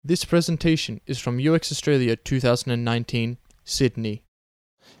This presentation is from UX Australia 2019, Sydney.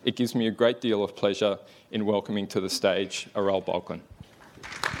 It gives me a great deal of pleasure in welcoming to the stage Aral Balkan.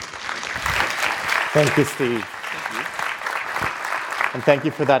 Thank you, Steve. Thank you. And thank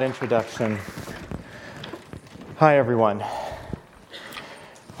you for that introduction. Hi, everyone.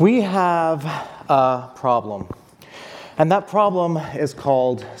 We have a problem, and that problem is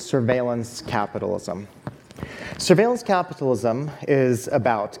called surveillance capitalism. Surveillance capitalism is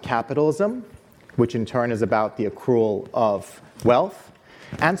about capitalism, which in turn is about the accrual of wealth,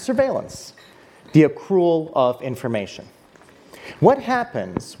 and surveillance, the accrual of information. What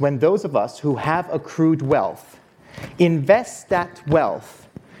happens when those of us who have accrued wealth invest that wealth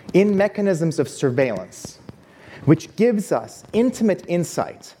in mechanisms of surveillance, which gives us intimate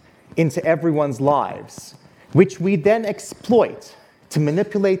insight into everyone's lives, which we then exploit to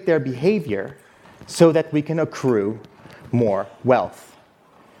manipulate their behavior so that we can accrue more wealth?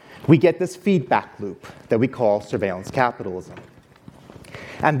 We get this feedback loop that we call surveillance capitalism.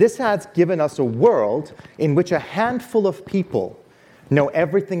 And this has given us a world in which a handful of people know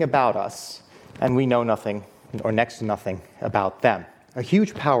everything about us, and we know nothing, or next to nothing, about them. A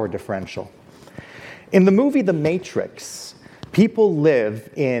huge power differential. In the movie The Matrix, people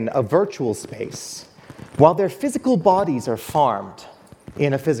live in a virtual space while their physical bodies are farmed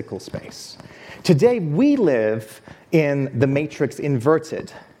in a physical space. Today, we live in the Matrix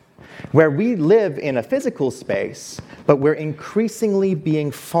inverted, where we live in a physical space, but we're increasingly being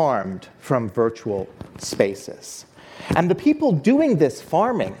farmed from virtual spaces. And the people doing this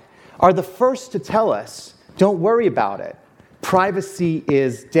farming are the first to tell us, don't worry about it. Privacy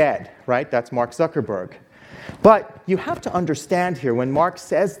is dead, right? That's Mark Zuckerberg. But you have to understand here, when Mark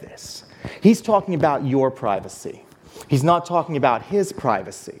says this, he's talking about your privacy. He's not talking about his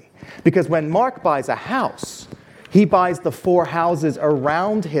privacy. Because when Mark buys a house, he buys the 4 houses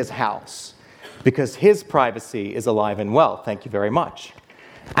around his house because his privacy is alive and well. Thank you very much.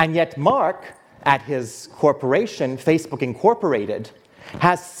 And yet Mark, at his corporation, Facebook Incorporated,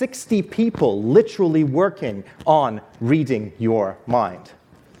 has 60 people literally working on reading your mind.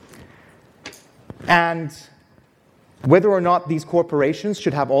 And whether or not these corporations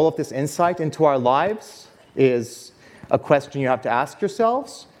should have all of this insight into our lives is a question you have to ask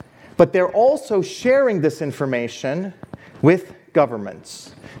yourselves. But they're also sharing this information with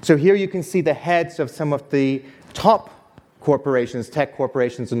governments. So here you can see the heads of some of the top corporations, tech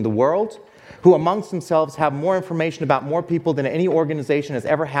corporations in the world, who amongst themselves have more information about more people than any organization has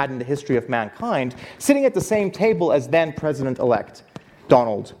ever had in the history of mankind, sitting at the same table as then President-elect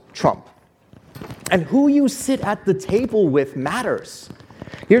Donald Trump. And who you sit at the table with matters.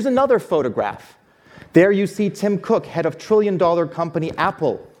 Here's another photograph. There you see Tim Cook, head of trillion-dollar company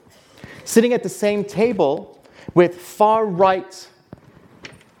Apple, sitting at the same table with far-right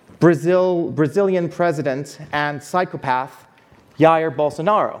Brazilian president and psychopath Jair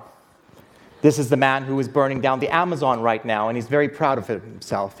Bolsonaro. This is the man who is burning down the Amazon right now, and he's very proud of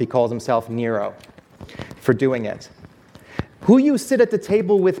himself. He calls himself Nero for doing it. Who you sit at the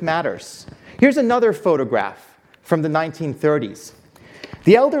table with matters. Here's another photograph from the 1930s.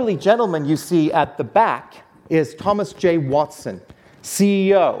 The elderly gentleman you see at the back is Thomas J. Watson,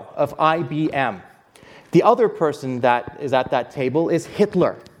 CEO of IBM. The other person that is at that table is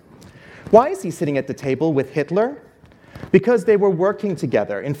Hitler. Why is he sitting at the table with Hitler? Because they were working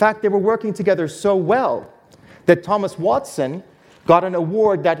together. In fact, they were working together so well that Thomas Watson got an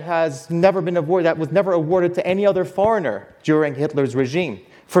award that was never awarded to any other foreigner during Hitler's regime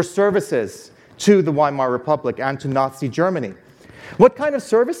for services to the Weimar Republic and to Nazi Germany. What kind of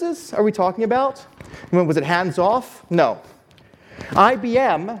services are we talking about? Was it hands-off? No.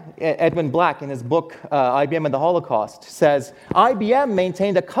 IBM, Edwin Black in his book, IBM and the Holocaust, says, IBM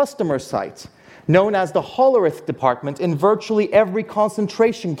maintained a customer site known as the Hollerith Department in virtually every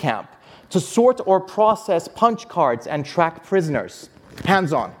concentration camp to sort or process punch cards and track prisoners.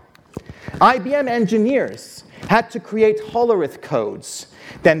 Hands-on. IBM engineers had to create Hollerith codes,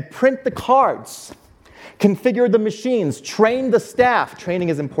 then print the cards, configure the machines, train the staff. Training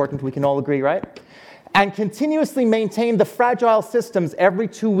is important, we can all agree, right? And continuously maintain the fragile systems every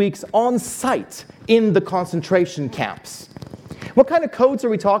 2 weeks on site in the concentration camps. What kind of codes are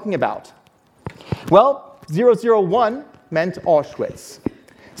we talking about? Well, 001 meant Auschwitz.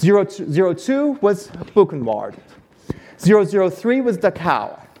 002 was Buchenwald. 003 was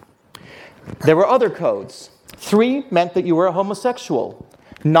Dachau. There were other codes. 3 meant that you were a homosexual.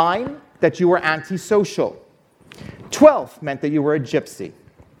 9, that you were antisocial. 12 meant that you were a gypsy.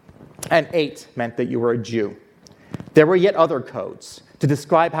 And 8 meant that you were a Jew. There were yet other codes to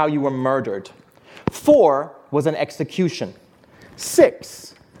describe how you were murdered. 4 was an execution.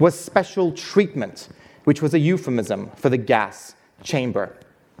 6 was special treatment, which was a euphemism for the gas chamber.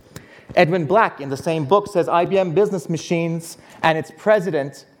 Edwin Black, in the same book, says IBM Business Machines and its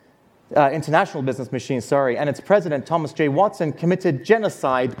president, International Business Machines, and its president, Thomas J. Watson, committed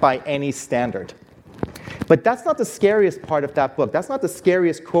genocide by any standard. But that's not the scariest part of that book. That's not the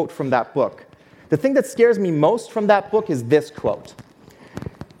scariest quote from that book. The thing that scares me most from that book is this quote.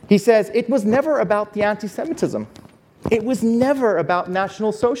 He says, it was never about the anti-Semitism. It was never about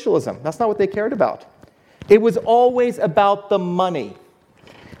National Socialism. That's not what they cared about. It was always about the money.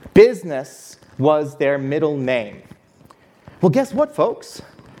 Business was their middle name. Well, guess what, folks?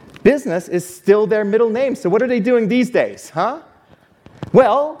 Business is still their middle name. So what are they doing these days, huh?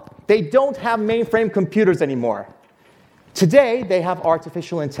 Well, they don't have mainframe computers anymore. Today, they have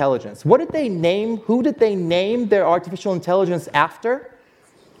artificial intelligence. What did they name? Who did they name their artificial intelligence after?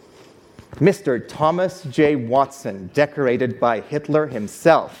 Mr. Thomas J. Watson, decorated by Hitler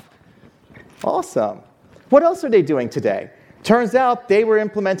himself. Awesome. What else are they doing today? Turns out they were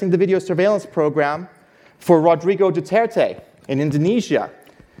implementing the video surveillance program for Rodrigo Duterte in Indonesia,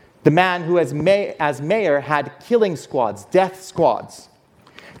 the man who as mayor had killing squads, death squads.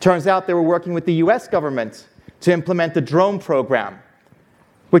 Turns out they were working with the US government to implement the drone program,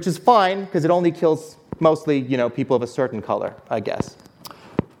 which is fine because it only kills mostly, people of a certain color, I guess.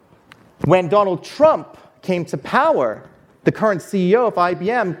 When Donald Trump came to power, the current CEO of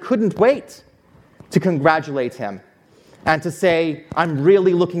IBM couldn't wait to congratulate him and to say, I'm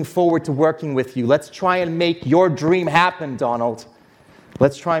really looking forward to working with you. Let's try and make your dream happen, Donald.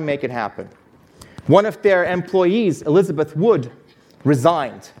 Let's try and make it happen. One of their employees, Elizabeth Wood,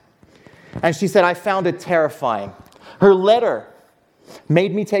 resigned. And she said, I found it terrifying. Her letter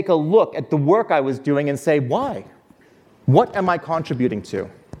made me take a look at the work I was doing and say, why? What am I contributing to?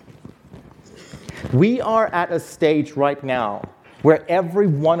 We are at a stage right now where every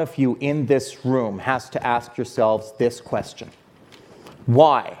one of you in this room has to ask yourselves this question.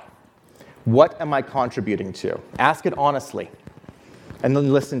 Why? What am I contributing to? Ask it honestly, and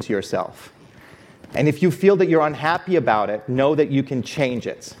then listen to yourself. And if you feel that you're unhappy about it, know that you can change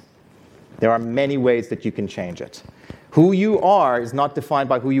it. There are many ways that you can change it. Who you are is not defined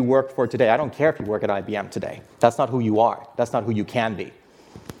by who you work for today. I don't care if you work at IBM today. That's not who you are. That's not who you can be.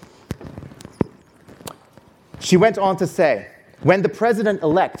 She went on to say, when the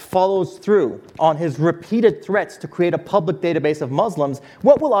president-elect follows through on his repeated threats to create a public database of Muslims,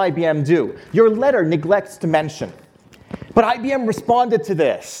 what will IBM do? Your letter neglects to mention. But IBM responded to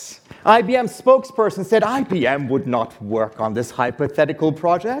this. IBM spokesperson said, IBM would not work on this hypothetical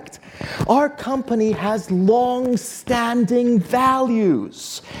project. Our company has long-standing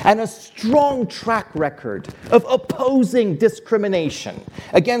values and a strong track record of opposing discrimination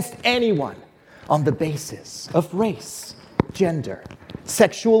against anyone on the basis of race, gender,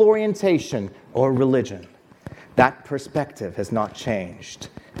 sexual orientation, or religion. That perspective has not changed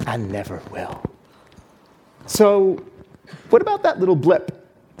and never will. So, what about that little blip?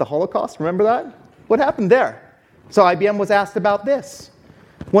 The Holocaust, remember that? What happened there? So IBM was asked about this.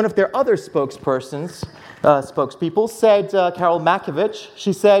 One of their other spokespeople said, Carol Makovich,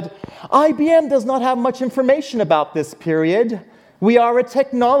 she said, IBM does not have much information about this period. We are a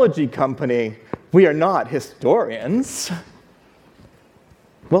technology company. We are not historians.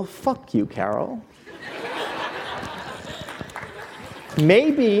 Well, fuck you, Carol.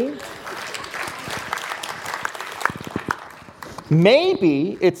 Maybe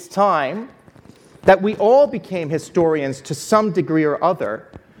it's time that we all became historians to some degree or other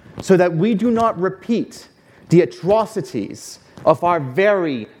so that we do not repeat the atrocities of our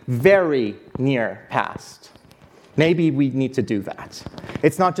very, very near past. Maybe we need to do that.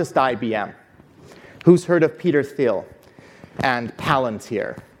 It's not just IBM. Who's heard of Peter Thiel and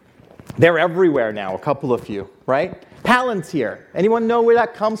Palantir? They're everywhere now, a couple of you, right? Palantir. Anyone know where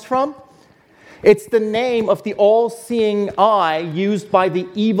that comes from? It's the name of the all-seeing eye used by the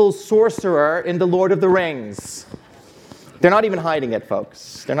evil sorcerer in The Lord of the Rings. They're not even hiding it,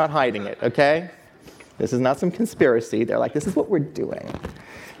 folks. They're not hiding it, okay? This is not some conspiracy. They're like, this is what we're doing.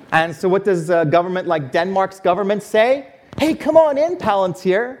 And so what does a government like Denmark's government say? Hey, come on in,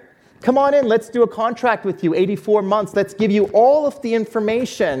 Palantir. Come on in, let's do a contract with you, 84 months. Let's give you all of the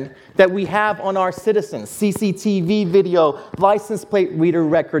information that we have on our citizens. CCTV video, license plate reader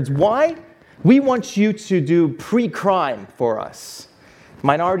records. Why? We want you to do pre-crime for us.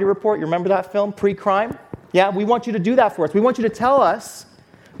 Minority Report, you remember that film, Pre-Crime? Yeah, we want you to do that for us. We want you to tell us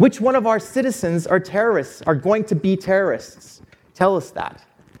which one of our citizens are terrorists, are going to be terrorists. Tell us that,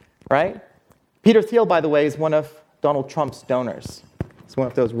 right? Peter Thiel, by the way, is one of Donald Trump's donors. He's one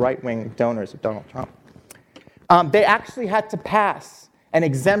of those right-wing donors of Donald Trump. They actually had to pass an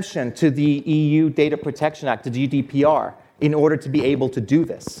exemption to the EU Data Protection Act, the GDPR, in order to be able to do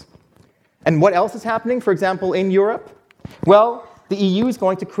this. And what else is happening, for example, in Europe? Well, the EU is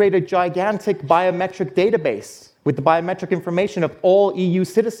going to create a gigantic biometric database with the biometric information of all EU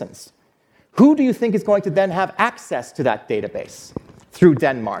citizens. Who do you think is going to then have access to that database? Through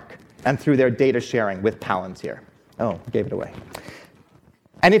Denmark and through their data sharing with Palantir. Oh, gave it away.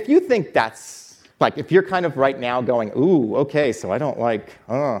 And if you think that's, like, if you're kind of right now going, ooh, okay, so I don't like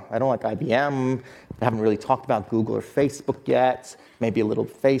IBM, I haven't really talked about Google or Facebook yet, maybe a little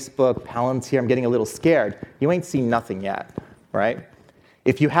Facebook, Palantir, I'm getting a little scared. You ain't seen nothing yet, right?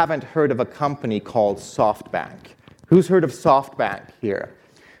 If you haven't heard of a company called SoftBank. Who's heard of SoftBank here?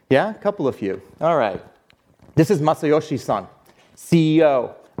 Yeah, a couple of you. All right. This is Masayoshi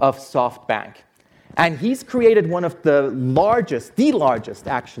CEO of SoftBank. And he's created one of the largest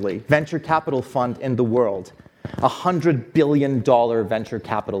actually, venture capital fund in the world. A $100 billion venture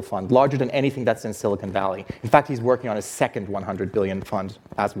capital fund, larger than anything that's in Silicon Valley. In fact, he's working on his second $100 billion fund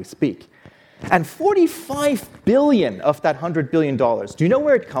as we speak. And $45 billion of that $100 billion, do you know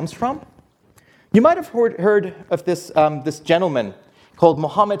where it comes from? You might have heard of this gentleman called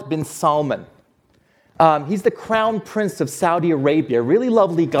Mohammed bin Salman. He's the crown prince of Saudi Arabia, really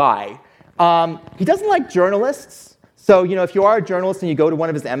lovely guy. He doesn't like journalists. So, if you are a journalist and you go to one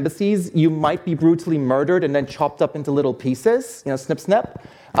of his embassies, you might be brutally murdered and then chopped up into little pieces, snip, snip.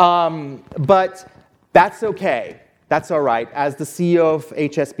 But that's okay. That's all right. As the CEO of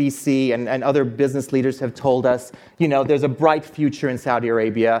HSBC and other business leaders have told us, there's a bright future in Saudi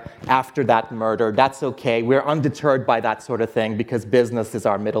Arabia after that murder. That's okay. We're undeterred by that sort of thing because business is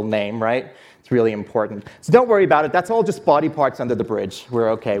our middle name, right? It's really important. So don't worry about it. That's all just body parts under the bridge. We're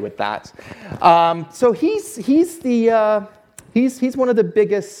okay with that. So he's one of the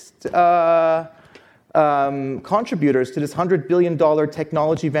biggest contributors to this $100 billion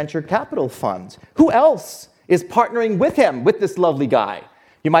technology venture capital fund. Who else is partnering with him, with this lovely guy?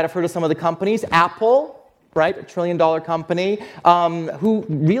 You might have heard of some of the companies. Apple, right, $1 trillion company, who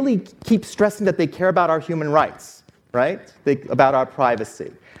really keep stressing that they care about our human rights, right, about our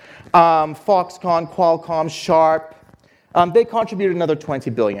privacy. Foxconn, Qualcomm, Sharp, they contributed another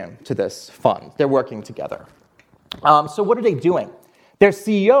 $20 billion to this fund. They're working together. So what are they doing? Their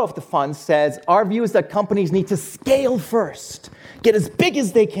CEO of the fund says, our view is that companies need to scale first, get as big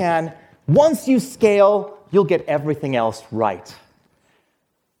as they can. Once you scale, you'll get everything else right.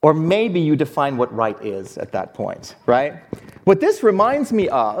 Or maybe you define what right is at that point, right? What this reminds me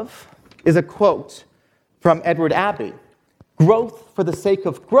of is a quote from Edward Abbey. Growth for the sake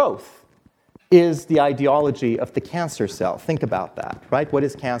of growth is the ideology of the cancer cell. Think about that, right? What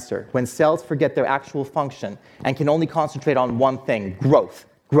is cancer? When cells forget their actual function and can only concentrate on one thing, growth,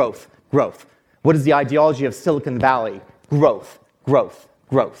 growth, growth. What is the ideology of Silicon Valley? Growth, growth,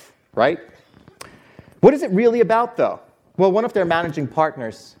 growth, right? What is it really about, though? Well, one of their managing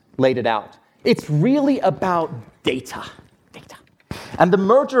partners laid it out. It's really about data. And the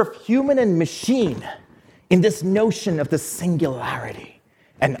merger of human and machine in this notion of the singularity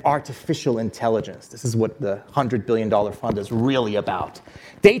and artificial intelligence. This is what the $100 billion fund is really about.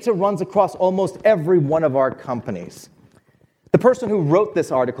 Data runs across almost every one of our companies. The person who wrote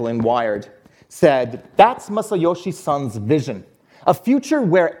this article in Wired said, that's Masayoshi Son's vision, a future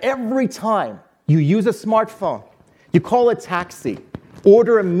where every time you use a smartphone, you call a taxi,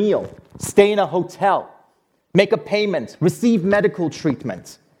 order a meal, stay in a hotel, make a payment, receive medical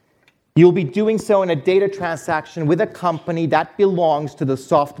treatment, you'll be doing so in a data transaction with a company that belongs to the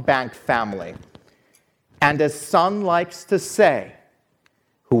SoftBank family. And as Son likes to say,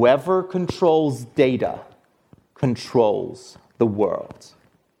 whoever controls data controls the world.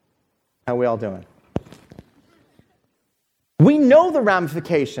 How are we all doing? We know the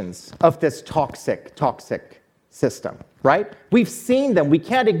ramifications of this toxic system, right? We've seen them. We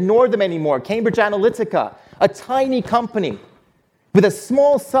can't ignore them anymore. Cambridge Analytica, a tiny company with a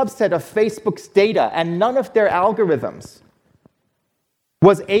small subset of Facebook's data and none of their algorithms,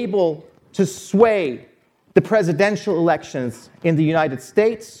 was able to sway the presidential elections in the United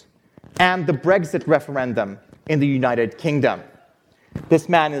States and the Brexit referendum in the United Kingdom. This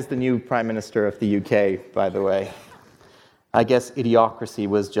man is the new Prime Minister of the UK, by the way. I guess Idiocracy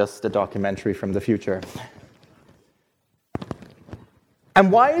was just a documentary from the future.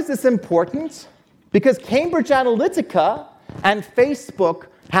 And why is this important? Because Cambridge Analytica and Facebook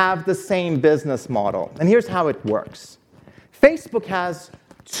have the same business model. And here's how it works. Facebook has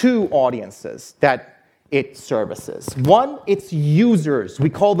two audiences that it services. One, it's users. We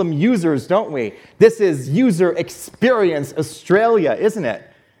call them users, don't we? This is User Experience Australia, isn't it?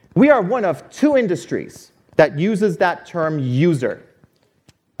 We are one of two industries that uses that term user.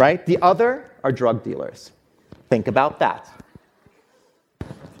 right? The other are drug dealers. Think about that.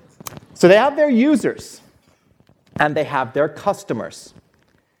 So they have their users, and they have their customers.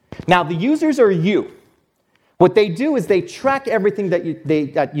 Now, the users are you. What they do is they track everything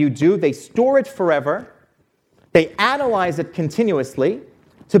that you do. They store it forever. They analyze it continuously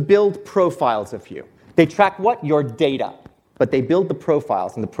to build profiles of you. They track what? Your data. But they build the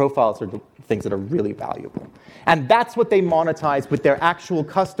profiles, and the profiles are the things that are really valuable. And that's what they monetize with their actual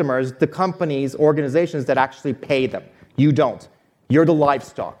customers, the companies, organizations that actually pay them. You don't. You're the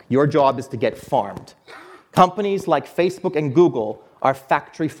livestock. Your job is to get farmed. Companies like Facebook and Google are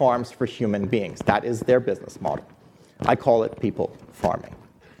factory farms for human beings. That is their business model. I call it people farming.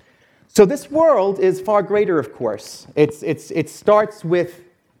 So this world is far greater, of course. It starts with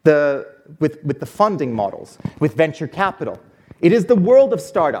the funding models, with venture capital. It is the world of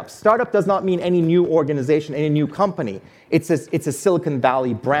startups. Startup does not mean any new organization, any new company. It's a Silicon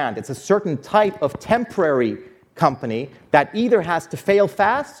Valley brand. It's a certain type of temporary company that either has to fail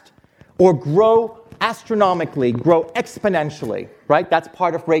fast or grow astronomically, grow exponentially, right? That's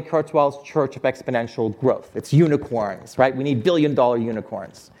part of Ray Kurzweil's Church of Exponential Growth. It's unicorns, right? We need billion-dollar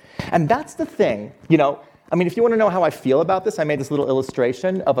unicorns. And that's the thing, if you want to know how I feel about this, I made this little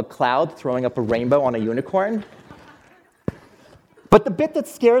illustration of a cloud throwing up a rainbow on a unicorn. But the bit that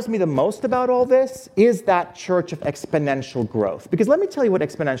scares me the most about all this is that Church of Exponential Growth. Because let me tell you what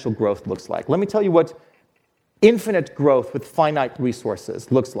exponential growth looks like. Let me tell you what infinite growth with finite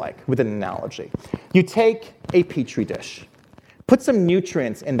resources looks like with an analogy. You take a petri dish, put some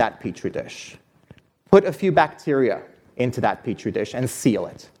nutrients in that petri dish, put a few bacteria into that petri dish, and seal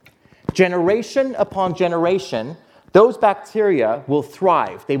it. Generation upon generation, those bacteria will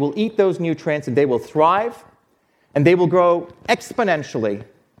thrive. They will eat those nutrients, and they will thrive, and they will grow exponentially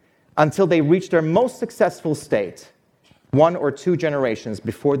until they reach their most successful state 1 or 2 generations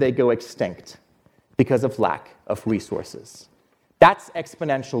before they go extinct because of lack of resources. That's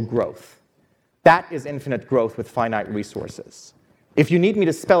exponential growth. That is infinite growth with finite resources. If you need me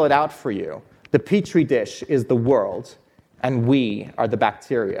to spell it out for you, the petri dish is the world, and we are the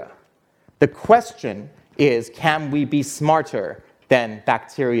bacteria. The question is, can we be smarter than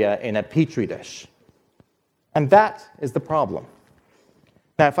bacteria in a petri dish? And that is the problem.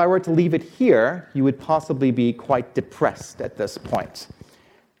 Now, if I were to leave it here, you would possibly be quite depressed at this point.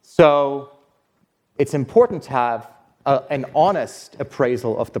 So it's important to have an honest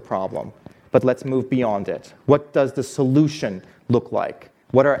appraisal of the problem, but let's move beyond it. What does the solution look like?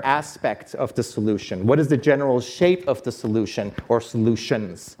 What are aspects of the solution? What is the general shape of the solution or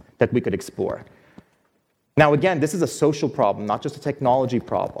solutions that we could explore? Now, again, this is a social problem, not just a technology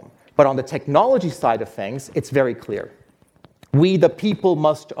problem. But on the technology side of things, it's very clear. We, the people,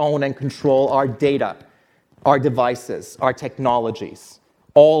 must own and control our data, our devices, our technologies,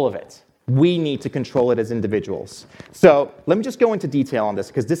 all of it. We need to control it as individuals. So let me just go into detail on this,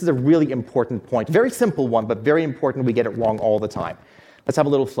 because this is a really important point. Very simple one, but very important. We get it wrong all the time. Let's have a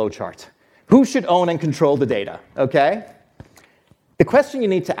little flow chart. Who should own and control the data, okay? The question you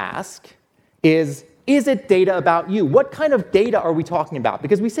need to ask is it data about you? What kind of data are we talking about?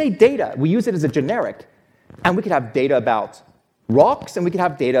 Because we say data, we use it as a generic, and we could have data about rocks, and we could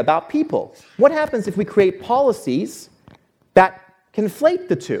have data about people. What happens if we create policies that conflate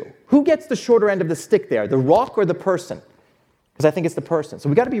the two? Who gets the shorter end of the stick there, the rock or the person? Because I think it's the person. So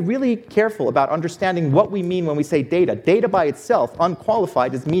we've got to be really careful about understanding what we mean when we say data. Data by itself,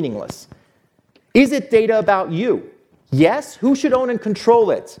 unqualified, is meaningless. Is it data about you? Yes. Who should own and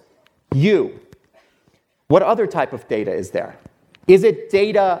control it? You. What other type of data is there? Is it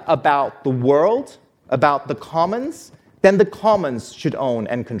data about the world, about the commons? Then the commons should own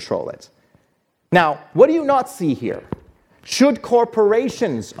and control it. Now, what do you not see here? Should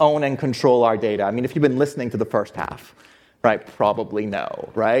corporations own and control our data? I mean, if you've been listening to the first half, right? Probably no,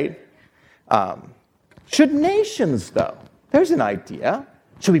 right? Should nations, though? There's an idea.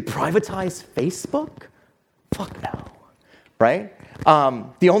 Should we privatize Facebook? Fuck no, right?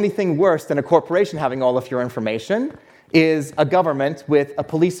 The only thing worse than a corporation having all of your information is a government with a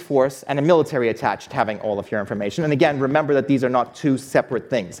police force and a military attached having all of your information. And again, remember that these are not two separate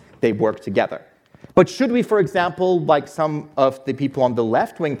things. They work together. But should we, for example, like some of the people on the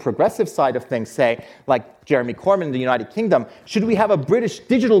left-wing progressive side of things say, like Jeremy Corbyn in the United Kingdom, should we have a British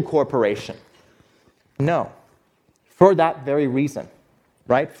digital corporation? No. For that very reason,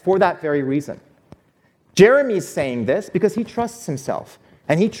 right? For that very reason. Jeremy is saying this because he trusts himself,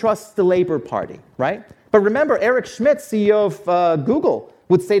 and he trusts the Labour Party, right? But remember, Eric Schmidt, CEO of Google,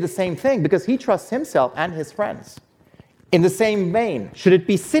 would say the same thing because he trusts himself and his friends. In the same vein, should it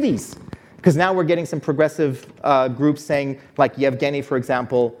be cities? Because now we're getting some progressive groups saying, like Yevgeny, for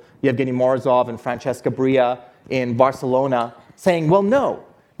example, Yevgeny Morozov and Francesca Bria in Barcelona, saying, well, no,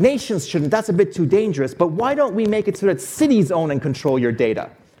 nations shouldn't, that's a bit too dangerous, but why don't we make it so that cities own and control your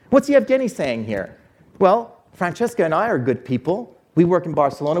data? What's Yevgeny saying here? Well, Francesca and I are good people. We work in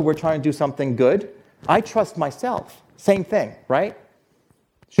Barcelona, we're trying to do something good. I trust myself. Same thing, right?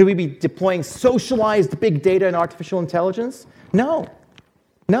 Should we be deploying socialized big data and artificial intelligence? No.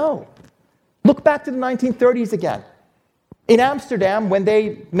 No. Look back to the 1930s again. In Amsterdam, when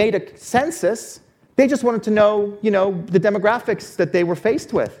they made a census, they just wanted to know, the demographics that they were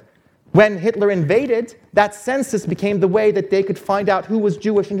faced with. When Hitler invaded, that census became the way that they could find out who was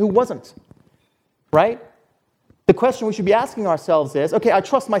Jewish and who wasn't. Right? The question we should be asking ourselves is, okay, I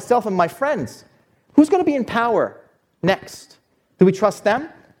trust myself and my friends. Who's going to be in power next? Do we trust them?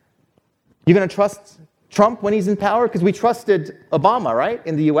 You're going to trust Trump when he's in power? Because we trusted Obama, right,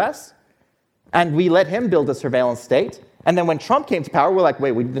 in the US? And we let him build a surveillance state. And then when Trump came to power, we're like,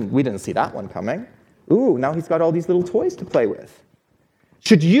 wait, we didn't see that one coming. Ooh, now he's got all these little toys to play with.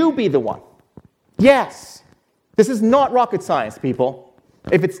 Should you be the one? Yes. This is not rocket science, people.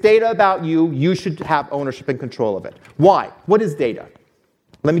 If it's data about you, you should have ownership and control of it. Why? What is data?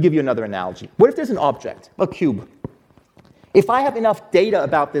 Let me give you another analogy. What if there's an object, a cube? If I have enough data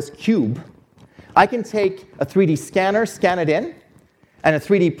about this cube, I can take a 3D scanner, scan it in, and a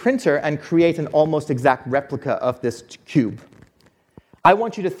 3D printer and create an almost exact replica of this cube. I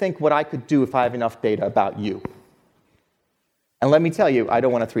want you to think what I could do if I have enough data about you. And let me tell you, I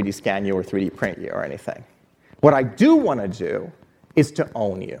don't want to 3D scan you or 3D print you or anything. What I do want to do is to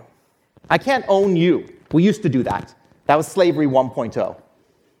own you. I can't own you. We used to do that. That was slavery 1.0.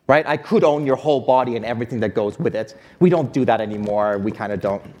 Right? I could own your whole body and everything that goes with it. We don't do that anymore. We kind of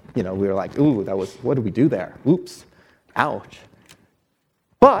don't, we were like, ooh, what did we do there? Oops. Ouch.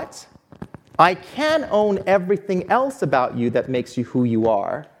 But I can own everything else about you that makes you who you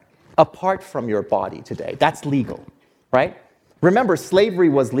are, apart from your body today. That's legal, right? Remember, slavery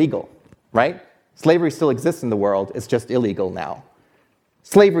was legal, right? Slavery still exists in the world. It's just illegal now.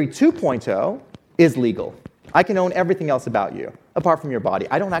 Slavery 2.0 is legal. I can own everything else about you, apart from your body.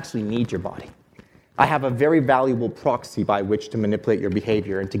 I don't actually need your body. I have a very valuable proxy by which to manipulate your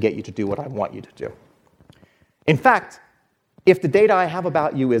behavior and to get you to do what I want you to do. In fact, if the data I have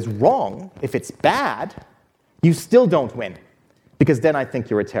about you is wrong, if it's bad, you still don't win, because then I think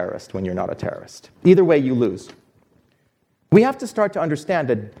you're a terrorist when you're not a terrorist. Either way, you lose. We have to start to understand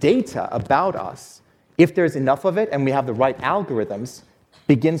that data about us, if there's enough of it and we have the right algorithms,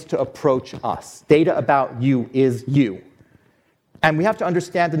 begins to approach us. Data about you is you. And we have to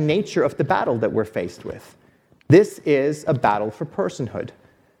understand the nature of the battle that we're faced with. This is a battle for personhood.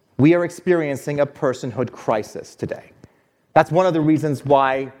 We are experiencing a personhood crisis today. That's one of the reasons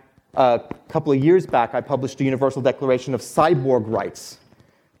why a couple of years back I published the Universal Declaration of Cyborg Rights.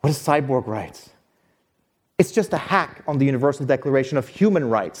 What is cyborg rights? It's just a hack on the Universal Declaration of Human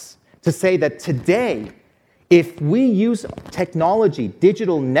Rights to say that today, if we use technology,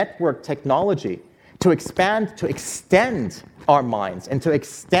 digital network technology, to extend our minds and to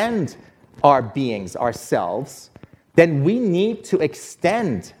extend our beings, ourselves, then we need to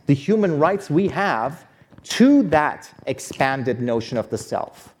extend the human rights we have to that expanded notion of the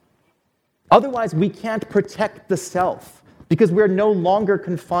self. Otherwise, we can't protect the self because we're no longer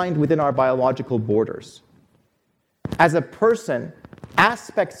confined within our biological borders. As a person,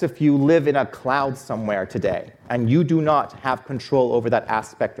 aspects of you live in a cloud somewhere today, and you do not have control over that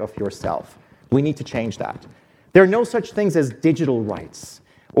aspect of yourself. We need to change that. There are no such things as digital rights,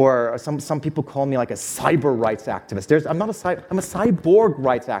 or some people call me like a cyber rights activist. I'm a cyborg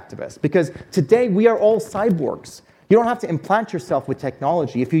rights activist, because today we are all cyborgs. You don't have to implant yourself with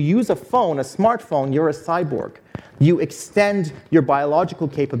technology. If you use a phone, a smartphone, you're a cyborg. You extend your biological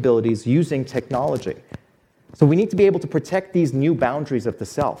capabilities using technology. So we need to be able to protect these new boundaries of the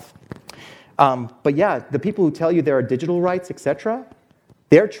self. But yeah, the people who tell you there are digital rights, etc.,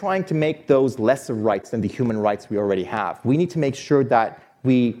 they're trying to make those lesser rights than the human rights we already have. We need to make sure that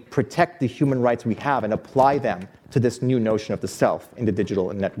we protect the human rights we have and apply them to this new notion of the self in the digital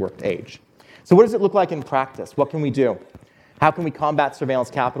and networked age. So what does it look like in practice? What can we do? How can we combat surveillance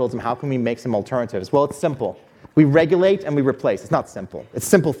capitalism? How can we make some alternatives? Well, it's simple. We regulate and we replace. It's not simple. It's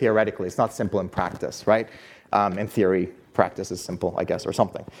simple theoretically. It's not simple in practice, right? In theory, practice is simple, I guess, or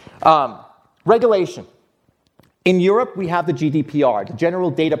something. Regulation. In Europe, we have the GDPR, the General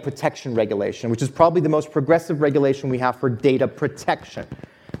Data Protection Regulation, which is probably the most progressive regulation we have for data protection.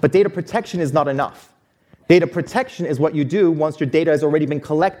 But data protection is not enough. Data protection is what you do once your data has already been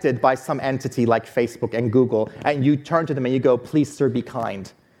collected by some entity like Facebook and Google, and you turn to them and you go, please, sir, be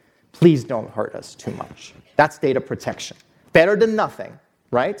kind. Please don't hurt us too much. That's data protection. Better than nothing,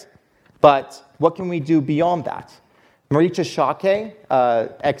 right? But what can we do beyond that? Marietje Schaake,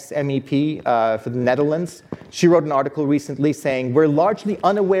 ex-MEP for the Netherlands, she wrote an article recently saying, we're largely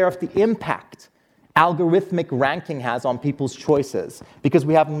unaware of the impact algorithmic ranking has on people's choices because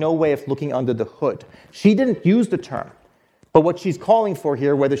we have no way of looking under the hood. She didn't use the term, but what she's calling for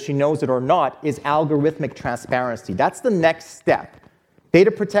here, whether she knows it or not, is algorithmic transparency. That's the next step.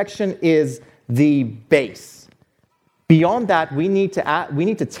 Data protection is the base. Beyond that, we need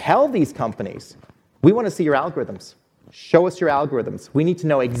to tell these companies, we want to see your algorithms. Show us your algorithms. We need to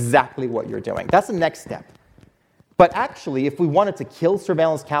know exactly what you're doing. That's the next step. But actually, if we wanted to kill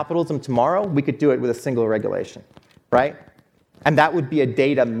surveillance capitalism tomorrow, we could do it with a single regulation, right? And that would be a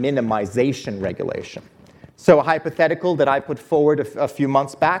data minimization regulation. So a hypothetical that I put forward a few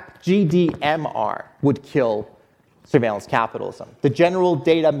months back, GDMR would kill surveillance capitalism, the General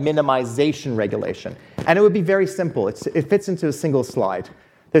Data Minimization Regulation. And it would be very simple. It fits into a single slide.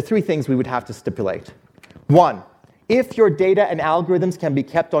 There are three things we would have to stipulate. One, if your data and algorithms can be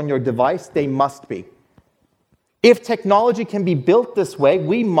kept on your device, they must be. If technology can be built this way,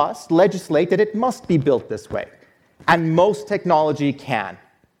 we must legislate that it must be built this way. And most technology can.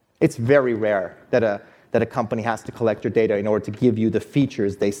 It's very rare that a company has to collect your data in order to give you the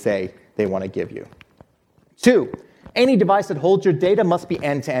features they say they want to give you. Two, any device that holds your data must be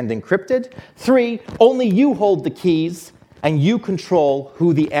end-to-end encrypted. Three, only you hold the keys and you control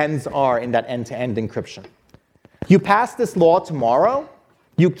who the ends are in that end-to-end encryption. You pass this law tomorrow,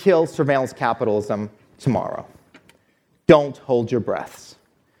 you kill surveillance capitalism tomorrow. Don't hold your breaths.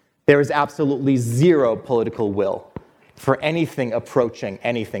 There is absolutely zero political will for anything approaching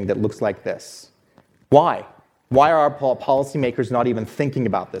anything that looks like this. Why? Why are our policymakers not even thinking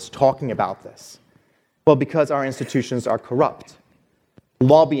about this, talking about this? Well, because our institutions are corrupt.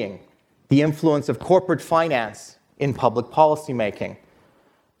 Lobbying, the influence of corporate finance in public policymaking.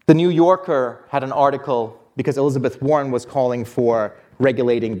 The New Yorker had an article because Elizabeth Warren was calling for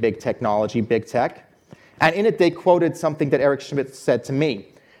regulating big technology, big tech. And in it, they quoted something that Eric Schmidt said to me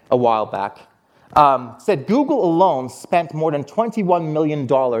a while back. Said Google alone spent more than $21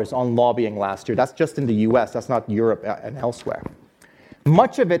 million on lobbying last year. That's just in the US, that's not Europe and elsewhere.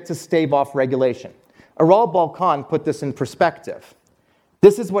 Much of it to stave off regulation. Aral Balkan put this in perspective.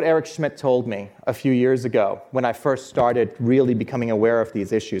 This is what Eric Schmidt told me a few years ago when I first started really becoming aware of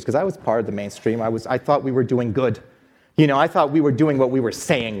these issues, because I was part of the mainstream. I thought we were doing good. You know, I thought we were doing what we were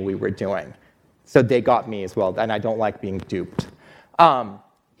saying we were doing. So they got me as well, and I don't like being duped.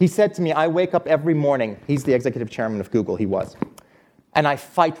 He said to me, I wake up every morning. He's the executive chairman of Google, he was. And I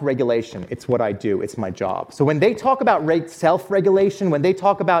fight regulation. It's what I do. It's my job. So when they talk about self-regulation, when they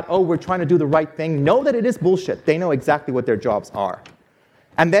talk about, oh, we're trying to do the right thing, know that it is bullshit. They know exactly what their jobs are.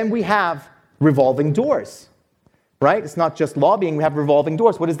 And then we have revolving doors, right? It's not just lobbying. We have revolving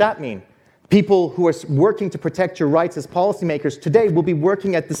doors. What does that mean? People who are working to protect your rights as policymakers today will be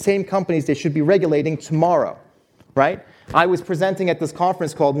working at the same companies they should be regulating tomorrow, right? I was presenting at this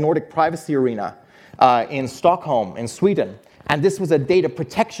conference called Nordic Privacy Arena in Stockholm, in Sweden. And this was a data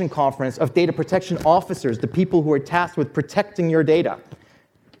protection conference of data protection officers, the people who are tasked with protecting your data.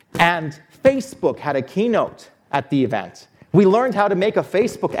 And Facebook had a keynote at the event. We learned how to make a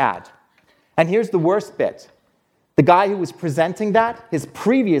Facebook ad. And here's the worst bit. The guy who was presenting that, his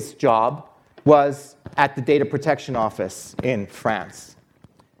previous job was at the data protection office in France.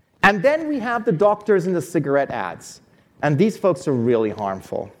 And then we have the doctors and the cigarette ads. And these folks are really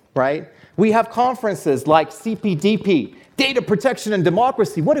harmful, right? We have conferences like CPDP, Data Protection and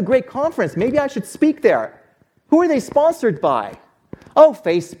Democracy. What a great conference. Maybe I should speak there. Who are they sponsored by? Oh,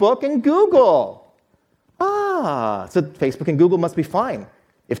 Facebook and Google. So Facebook and Google must be fine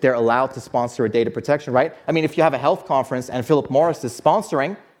if they're allowed to sponsor a data protection, right? I mean, if you have a health conference and Philip Morris is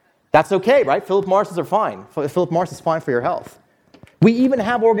sponsoring, that's okay, right? Philip Morris are fine. Philip Morris is fine for your health. We even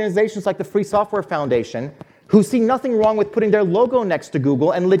have organizations like the Free Software Foundation who see nothing wrong with putting their logo next to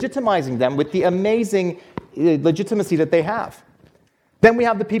Google and legitimizing them with the amazing legitimacy that they have. Then we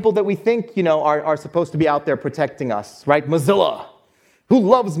have the people that we think, are supposed to be out there protecting us, right? Mozilla. Who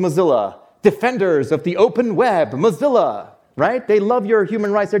loves Mozilla? Defenders of the open web, Mozilla, right? They love your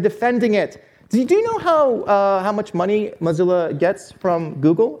human rights. They're defending it. Do you know how much money Mozilla gets from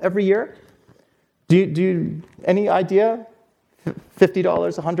Google every year? Any idea? $50,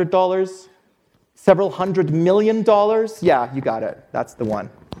 $100, several $100 million? Yeah, you got it. That's the one.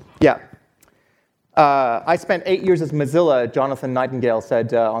 Yeah. I spent 8 years as Mozilla, Jonathan Nightingale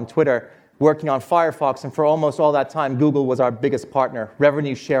said on Twitter, working on Firefox, and for almost all that time, Google was our biggest partner.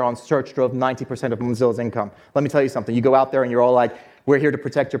 Revenue share on search drove 90% of Mozilla's income. Let me tell you something. You go out there and you're all like, we're here to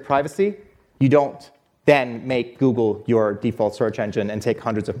protect your privacy, you don't then make Google your default search engine and take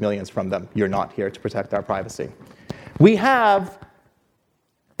hundreds of millions from them. You're not here to protect our privacy. We have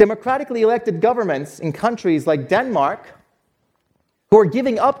democratically elected governments in countries like Denmark who are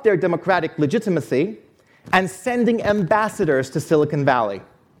giving up their democratic legitimacy and sending ambassadors to Silicon Valley.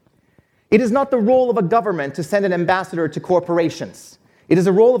 It is not the role of a government to send an ambassador to corporations. It is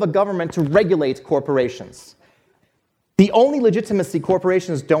a role of a government to regulate corporations. The only legitimacy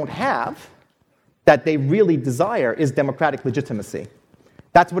corporations don't have that they really desire is democratic legitimacy.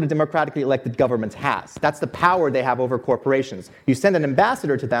 That's what a democratically elected government has. That's the power they have over corporations. You send an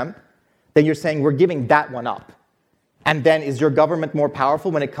ambassador to them, then you're saying we're giving that one up. And then is your government more powerful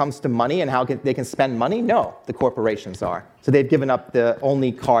when it comes to money and how they can spend money? No, the corporations are. So they've given up the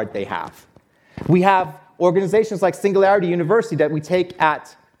only card they have. We have organizations like Singularity University that we take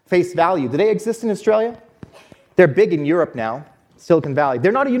at face value. Do they exist in Australia? They're big in Europe now, Silicon Valley.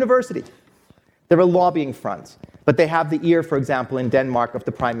 They're not a university. They're a lobbying front. But they have the ear, for example, in Denmark of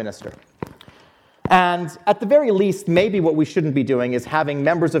the Prime Minister. And at the very least, maybe what we shouldn't be doing is having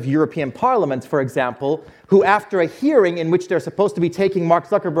members of European Parliament, for example, who after a hearing in which they're supposed to be taking Mark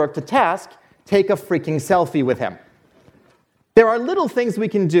Zuckerberg to task, take a freaking selfie with him. There are little things we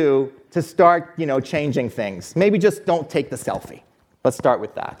can do to start, changing things. Maybe just don't take the selfie. Let's start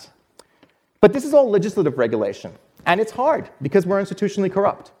with that. But this is all legislative regulation. And it's hard because we're institutionally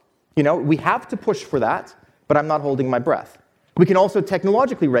corrupt. We have to push for that, but I'm not holding my breath. We can also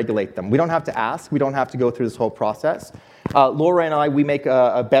technologically regulate them. We don't have to ask. We don't have to go through this whole process. Laura and I, we make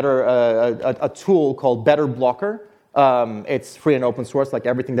a tool called Better Blocker. It's free and open source like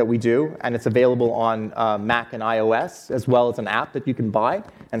everything that we do, and it's available on Mac and iOS, as well as an app that you can buy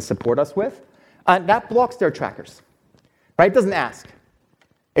and support us with. And that blocks their trackers. Right? It doesn't ask.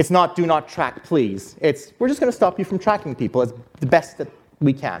 It's not do not track, please. It's we're just going to stop you from tracking people as the best that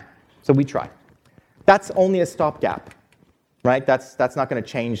we can. So we try. That's only a stopgap. Right? That's not going to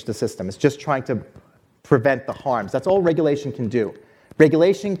change the system. It's just trying to prevent the harms. That's all regulation can do.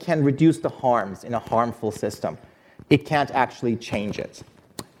 Regulation can reduce the harms in a harmful system. It can't actually change it,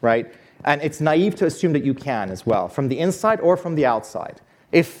 right? And it's naive to assume that you can as well, from the inside or from the outside.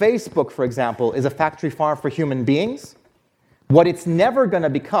 If Facebook, for example, is a factory farm for human beings, what it's never going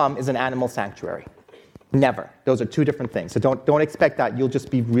to become is an animal sanctuary. Never. Those are two different things. So don't expect that. You'll just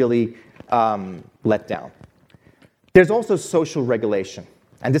be really let down. There's also social regulation,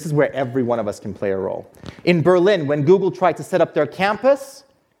 and this is where every one of us can play a role. In Berlin, when Google tried to set up their campus,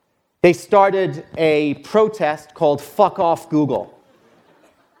 they started a protest called Fuck Off Google.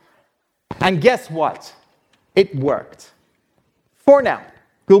 And guess what? It worked. For now.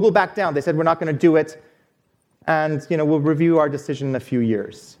 Google backed down. They said, we're not going to do it, and we'll review our decision in a few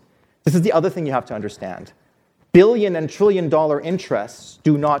years. This is the other thing you have to understand. Billion and trillion-dollar interests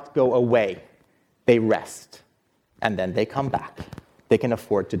do not go away. They rest. And then they come back. They can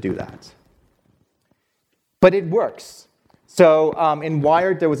afford to do that. But it works. So in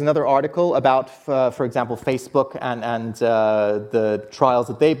Wired, there was another article about, for example, Facebook and the trials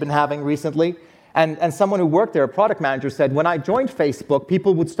that they've been having recently. And someone who worked there, a product manager, said, when I joined Facebook,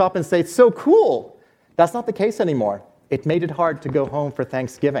 people would stop and say, it's so cool. That's not the case anymore. It made it hard to go home for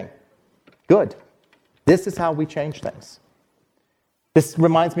Thanksgiving. Good. This is how we change things. This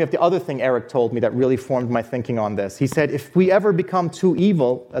reminds me of the other thing Eric told me that really formed my thinking on this. He said, if we ever become too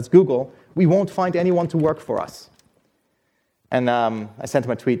evil as Google, we won't find anyone to work for us. And I sent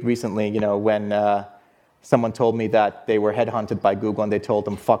him a tweet recently, when someone told me that they were headhunted by Google and they told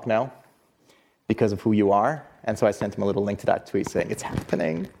them, fuck no, because of who you are. And so I sent him a little link to that tweet saying, it's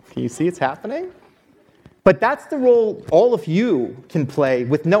happening. Can you see it's happening? But that's the role all of you can play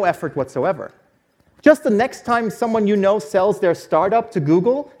with no effort whatsoever. Just the next time someone sells their startup to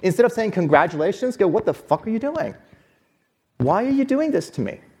Google, instead of saying congratulations, go, what the fuck are you doing? Why are you doing this to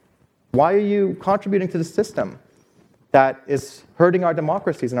me? Why are you contributing to the system that is hurting our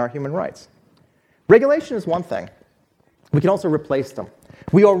democracies and our human rights? Regulation is one thing. We can also replace them.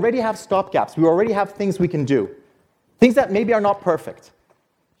 We already have stopgaps. We already have things we can do. Things that maybe are not perfect.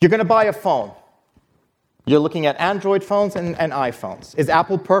 You're going to buy a phone. You're looking at Android phones and iPhones. Is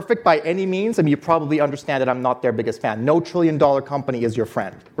Apple perfect by any means? I mean, you probably understand that I'm not their biggest fan. No trillion-dollar company is your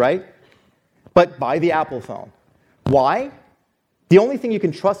friend, right? But buy the Apple phone. Why? The only thing you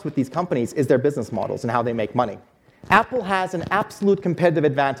can trust with these companies is their business models and how they make money. Apple has an absolute competitive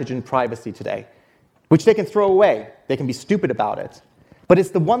advantage in privacy today, which they can throw away. They can be stupid about it. But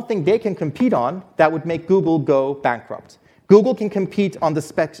it's the one thing they can compete on that would make Google go bankrupt. Google can compete on the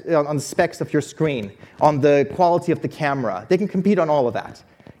specs of your screen, on the quality of the camera. They can compete on all of that.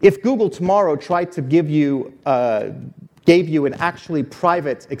 If Google tomorrow tried to give you gave you an actually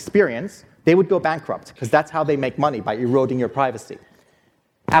private experience, they would go bankrupt, because that's how they make money, by eroding your privacy.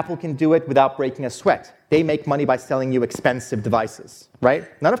 Apple can do it without breaking a sweat. They make money by selling you expensive devices, right?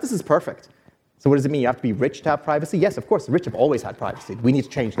 None of this is perfect. So what does it mean? You have to be rich to have privacy? Yes, of course, the rich have always had privacy. We need to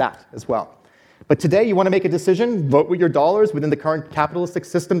change that as well. But today, you want to make a decision, vote with your dollars within the current capitalistic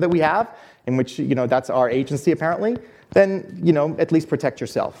system that we have, in which, that's our agency apparently, then, at least protect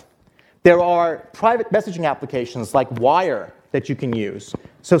yourself. There are private messaging applications like Wire that you can use.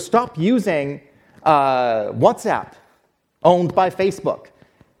 So stop using WhatsApp, owned by Facebook.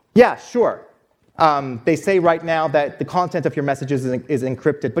 Yeah, sure. They say right now that the content of your messages is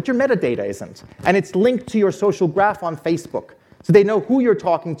encrypted, but your metadata isn't. And it's linked to your social graph on Facebook. So they know who you're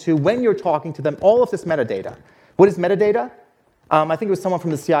talking to, when you're talking to them, all of this metadata. What is metadata? I think it was someone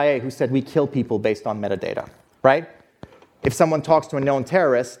from the CIA who said we kill people based on metadata, right? If someone talks to a known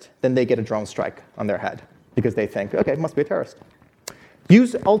terrorist, then they get a drone strike on their head because they think, okay, it must be a terrorist.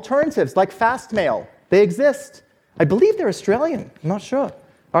 Use alternatives like Fastmail. They exist. I believe they're Australian. I'm not sure.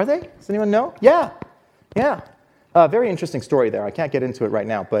 Are they? Does anyone know? Yeah. Very interesting story there. I can't get into it right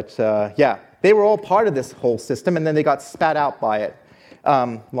now, but yeah. They were all part of this whole system, and then they got spat out by it.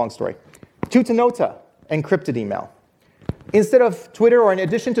 Long story. Tutanota, encrypted email. Instead of Twitter, or in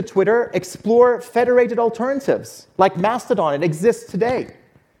addition to Twitter, explore federated alternatives, like Mastodon. It exists today.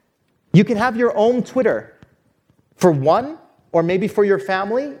 You can have your own Twitter for one, or maybe for your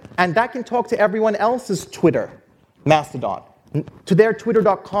family, and that can talk to everyone else's Twitter, Mastodon, to their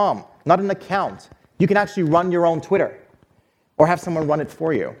twitter.com, not an account. You can actually run your own Twitter, or have someone run it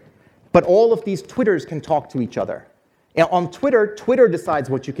for you. But all of these Twitters can talk to each other. And on Twitter, Twitter decides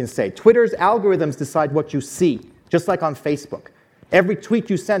what you can say. Twitter's algorithms decide what you see, just like on Facebook. Every tweet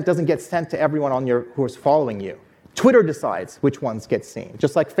you send doesn't get sent to everyone who is following you. Twitter decides which ones get seen,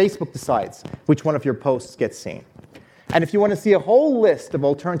 just like Facebook decides which one of your posts gets seen. And if you want to see a whole list of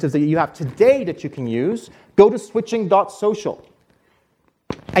alternatives that you have today that you can use, go to switching.social.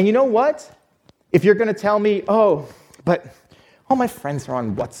 And you know what? If you're going to tell me, but all my friends are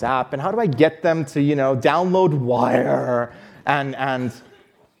on WhatsApp, and how do I get them to, download Wire? And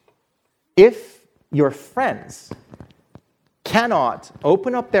if your friends cannot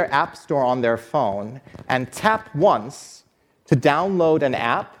open up their app store on their phone and tap once to download an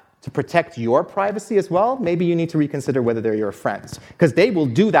app to protect your privacy as well, maybe you need to reconsider whether they're your friends. Because they will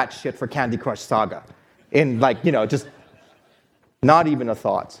do that shit for Candy Crush Saga in, just not even a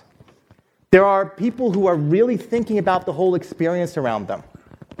thought. There are people who are really thinking about the whole experience around them.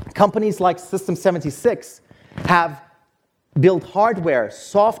 Companies like System76 have built hardware,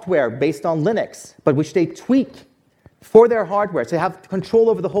 software based on Linux, but which they tweak for their hardware to have control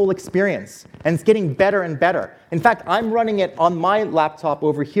over the whole experience. And it's getting better and better. In fact, I'm running it on my laptop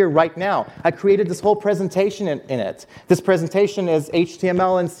over here right now. I created this whole presentation in it. This presentation is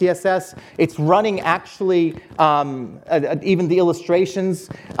HTML and CSS. It's running actually, even the illustrations,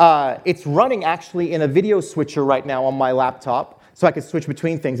 it's running actually in a video switcher right now on my laptop, so I can switch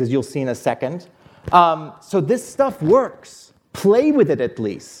between things, as you'll see in a second. So this stuff works. Play with it at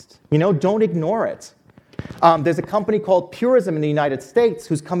least. Don't ignore it. There's a company called Purism in the United States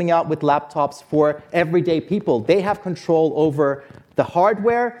who's coming out with laptops for everyday people. They have control over the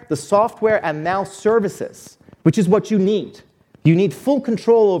hardware, the software, and now services, which is what you need. You need full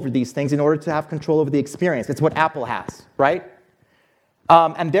control over these things in order to have control over the experience. It's what Apple has, right?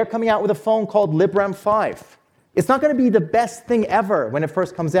 And they're coming out with a phone called Librem 5. It's not going to be the best thing ever when it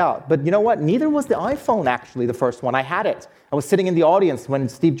first comes out. But you know what? Neither was the iPhone, actually, the first one. I had it. I was sitting in the audience when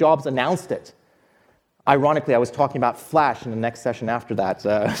Steve Jobs announced it. Ironically, I was talking about Flash in the next session after that.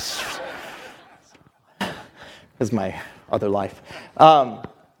 This is my other life.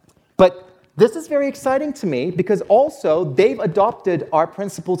 But this is very exciting to me because also they've adopted our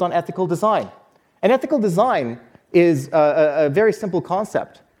principles on ethical design. And ethical design is a very simple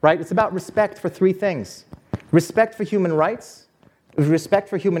concept, right? It's about respect for three things. Respect for human rights, respect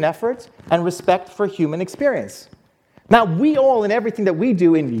for human effort, and respect for human experience. Now, we all, in everything that we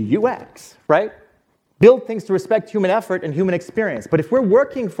do in UX, right, build things to respect human effort and human experience. But if we're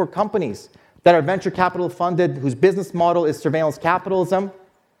working for companies that are venture capital funded, whose business model is surveillance capitalism,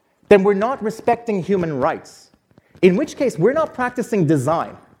 then we're not respecting human rights. In which case, we're not practicing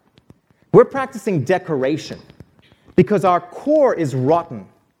design. We're practicing decoration because our core is rotten.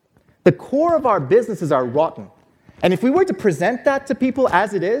 The core of our businesses are rotten. And if we were to present that to people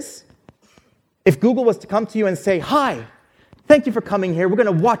as it is, if Google was to come to you and say, "Hi, thank you for coming here. We're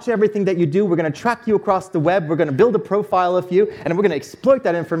going to watch everything that you do. We're going to track you across the web. We're going to build a profile of you, and we're going to exploit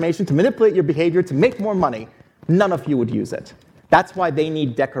that information to manipulate your behavior to make more money," none of you would use it. That's why they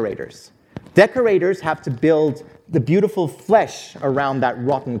need decorators. Decorators have to build the beautiful flesh around that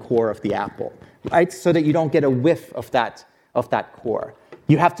rotten core of the apple, right? So that you don't get a whiff of that core.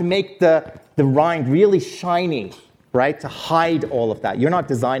 You have to make the rind really shiny, right, to hide all of that. You're not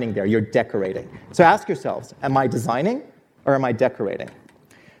designing there, you're decorating. So ask yourselves, am I designing or am I decorating?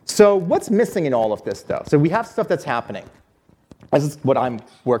 So what's missing in all of this, though? So we have stuff that's happening. This is what I'm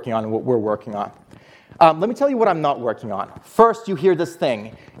working on and what we're working on. Let me tell you what I'm not working on. First, you hear this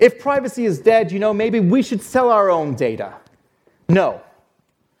thing. If privacy is dead, maybe we should sell our own data. No.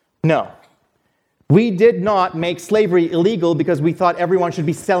 We did not make slavery illegal because we thought everyone should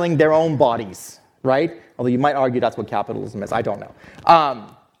be selling their own bodies, right? Although you might argue that's what capitalism is. I don't know.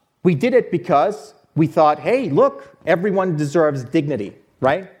 We did it because we thought, hey, look, everyone deserves dignity,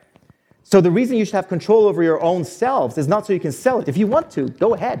 right? So the reason you should have control over your own selves is not so you can sell it. If you want to,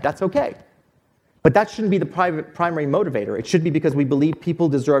 go ahead. That's okay. But that shouldn't be the primary motivator. It should be because we believe people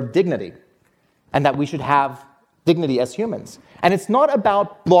deserve dignity and that we should have dignity as humans. And it's not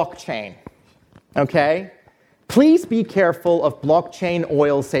about blockchain, okay? Please be careful of blockchain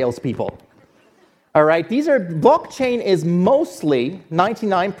oil salespeople. All right? Blockchain is mostly,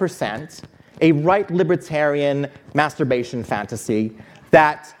 99%, a right libertarian masturbation fantasy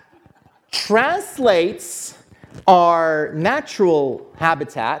that translates our natural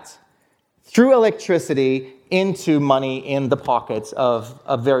habitat through electricity into money in the pockets of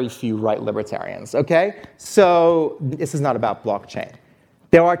a very few right libertarians, okay? So this is not about blockchain.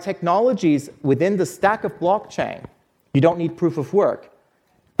 There are technologies within the stack of blockchain, you don't need proof of work,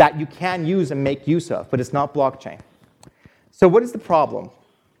 that you can use and make use of, but it's not blockchain. So what is the problem?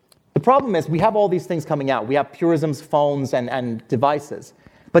 The problem is we have all these things coming out. We have Purism's phones and devices,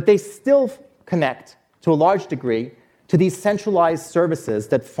 but they still connect to a large degree to these centralized services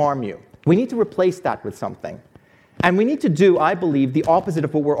that farm you. We need to replace that with something. And we need to do, I believe, the opposite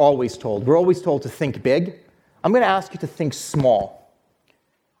of what we're always told. We're always told to think big. I'm going to ask you to think small.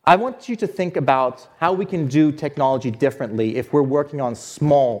 I want you to think about how we can do technology differently if we're working on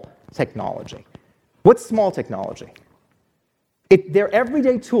small technology. What's small technology? They're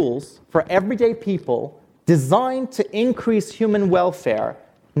everyday tools for everyday people designed to increase human welfare,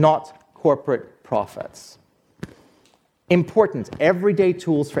 not corporate profits. Important, everyday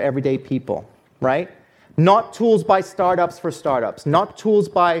tools for everyday people, right? Not tools by startups for startups, not tools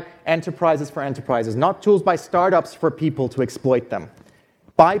by enterprises for enterprises, not tools by startups for people to exploit them.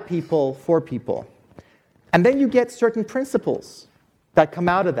 By people, for people. And then you get certain principles that come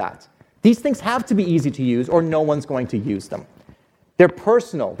out of that. These things have to be easy to use or no one's going to use them. They're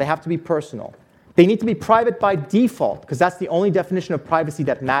personal, they have to be personal. They need to be private by default because that's the only definition of privacy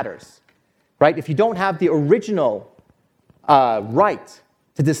that matters, right? If you don't have the original right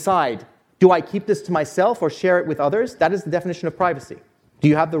to decide, do I keep this to myself or share it with others? That is the definition of privacy. Do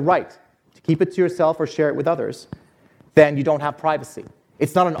you have the right to keep it to yourself or share it with others? Then you don't have privacy.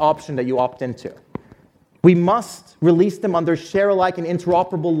 It's not an option that you opt into. We must release them under share-alike and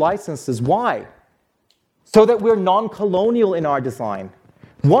interoperable licenses. Why? So that we're non-colonial in our design.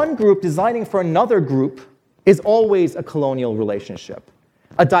 One group designing for another group is always a colonial relationship.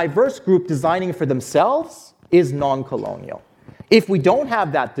 A diverse group designing for themselves is non-colonial. If we don't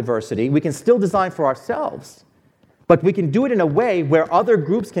have that diversity, we can still design for ourselves, but we can do it in a way where other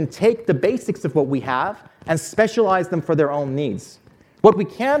groups can take the basics of what we have and specialize them for their own needs. What we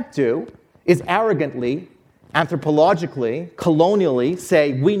can't do is arrogantly, anthropologically, colonially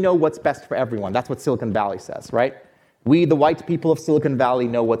say, we know what's best for everyone. That's what Silicon Valley says, right? We, the white people of Silicon Valley,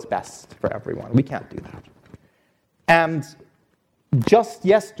 know what's best for everyone. We can't do that. And just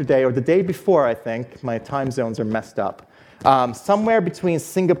yesterday, or the day before, I think, my time zones are messed up, somewhere between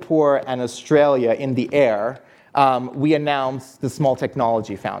Singapore and Australia in the air, we announced the Small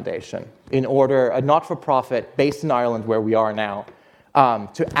Technology Foundation, a not-for-profit based in Ireland where we are now,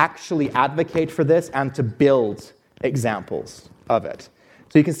 to actually advocate for this and to build examples of it.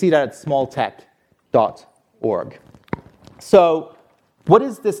 So you can see that at smalltech.org. So what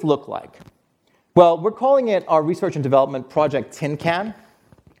does this look like? Well, we're calling it our research and development project Tin Can,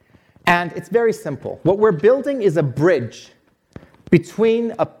 and it's very simple. What we're building is a bridge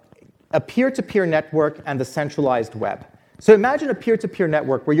between a peer-to-peer network and the centralized web. So imagine a peer-to-peer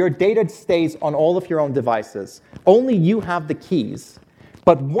network where your data stays on all of your own devices. Only you have the keys.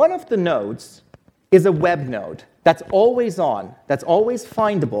 But one of the nodes is a web node that's always on, that's always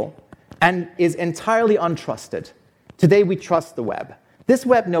findable, and is entirely untrusted. Today, we trust the web. This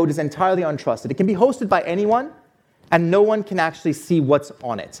web node is entirely untrusted. It can be hosted by anyone, and no one can actually see what's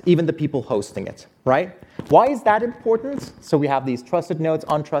on it, even the people hosting it, right? Why is that important? So we have these trusted nodes,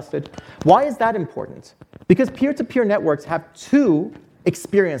 untrusted. Why is that important? Because peer-to-peer networks have two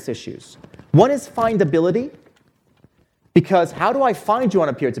experience issues. One is findability, Because how do I find you on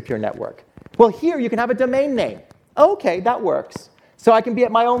a peer-to-peer network? Well, here you can have a domain name. Okay, that works. So I can be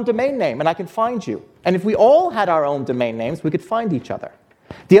at my own domain name, and I can find you. And if we all had our own domain names, we could find each other.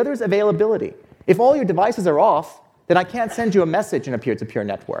 The other is availability. If all your devices are off, then I can't send you a message in a peer-to-peer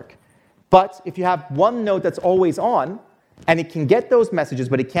network. But if you have one node that's always on, and it can get those messages,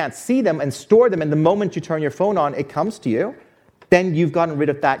 but it can't see them and store them, and the moment you turn your phone on, it comes to you, then you've gotten rid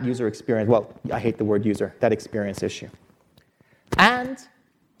of that user experience. Well, I hate the word user, that experience issue. And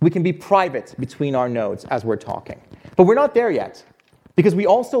we can be private between our nodes as we're talking. But we're not there yet, because we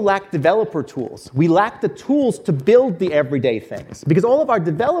also lack developer tools. We lack the tools to build the everyday things, because all of our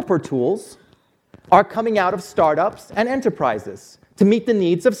developer tools are coming out of startups and enterprises to meet the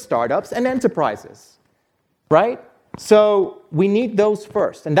needs of startups and enterprises, right? So we need those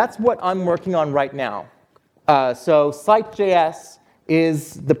first, and that's what I'm working on right now. So Site.js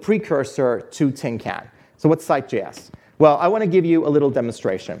is the precursor to Tincan. So what's Site.js? Well, I want to give you a little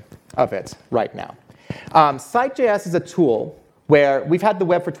demonstration of it right now. Site.js is a tool where we've had the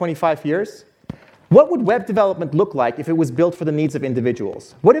web for 25 years. What would web development look like if it was built for the needs of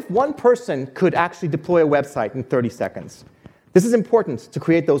individuals? What if one person could actually deploy a website in 30 seconds? This is important to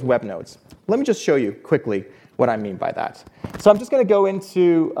create those web nodes. Let me just show you quickly what I mean by that. So I'm just going to go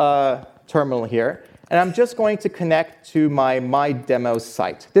into terminal here, and I'm just going to connect to my demo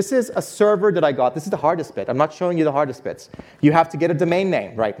site. This is a server that I got. This is the hardest bit. I'm not showing you the hardest bits. You have to get a domain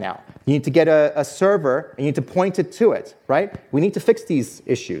name right now. You need to get a server, and you need to point it to it, right? We need to fix these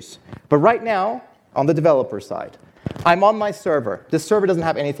issues. But right now, on the developer side, I'm on my server. This server doesn't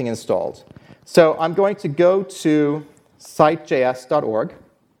have anything installed. So I'm going to go to sitejs.org.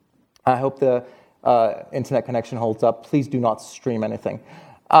 I hope the internet connection holds up. Please do not stream anything.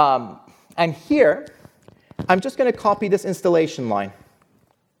 And here, I'm just going to copy this installation line.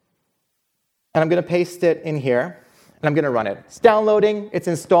 And I'm going to paste it in here. And I'm going to run it. It's downloading. It's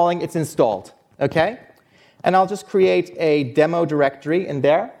installing. It's installed. OK? And I'll just create a demo directory in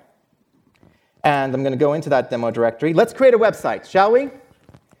there. And I'm going to go into that demo directory. Let's create a website, shall we?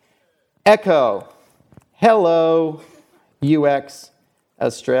 Echo. Hello, UX,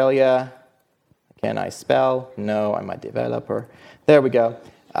 Australia. Can I spell? No, I'm a developer. There we go.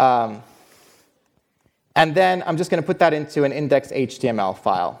 And then I'm just going to put that into an index.html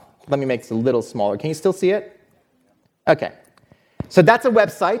file. Let me make this a little smaller. Can you still see it? OK. So that's a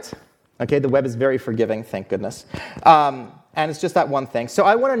website. OK, the web is very forgiving, thank goodness. And it's just that one thing. So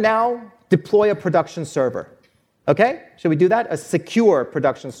I want to now deploy a production server. OK? Should we do that? A secure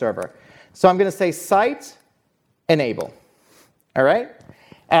production server. So I'm going to say site enable. All right?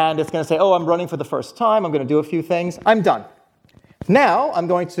 And it's going to say, oh, I'm running for the first time. I'm going to do a few things. I'm done. Now I'm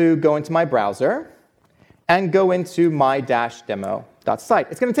going to go into my browser and go into my-demo.site.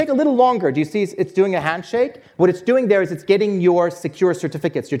 It's going to take a little longer. Do you see it's doing a handshake? What it's doing there is it's getting your secure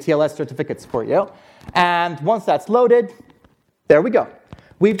certificates, your TLS certificates for you. And once that's loaded, there we go.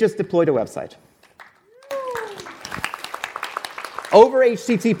 We've just deployed a website. Over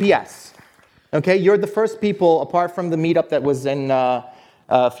HTTPS. OK, you're the first people, apart from the meetup that was in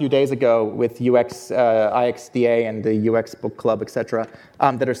a few days ago with UX, IXDA and the UX Book Club, et cetera,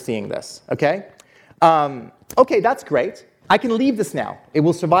 that are seeing this. OK? OK, that's great. I can leave this now. It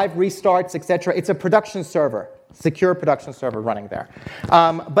will survive restarts, et cetera. It's a production server, secure production server running there.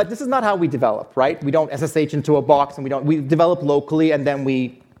 But this is not how we develop, right? We don't SSH into a box, and we develop locally, and then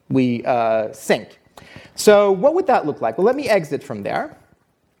we sync. So what would that look like? Well, let me exit from there.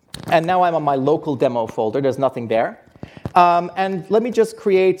 And now I'm on my local demo folder. There's nothing there. And let me just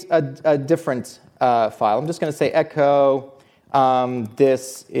create a different file. I'm just going to say echo,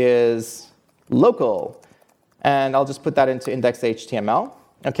 this is local. And I'll just put that into index.html.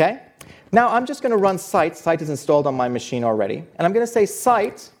 OK? Now I'm just going to run site. Site is installed on my machine already. And I'm going to say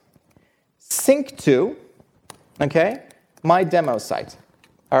site sync to, OK, my demo site.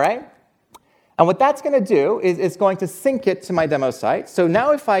 All right? And what that's going to do is it's going to sync it to my demo site. So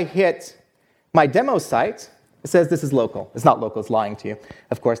now if I hit my demo site, it says this is local. It's not local. It's lying to you.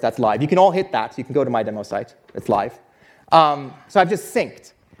 Of course, that's live. You can all hit that. So you can go to my demo site. It's live. So I've just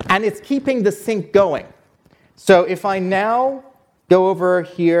synced. And it's keeping the sync going. So if I now go over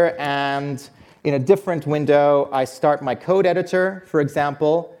here and in a different window, I start my code editor, for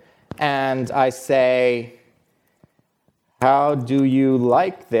example, and I say, how do you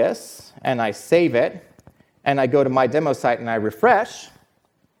like this? And I save it. And I go to my demo site and I refresh.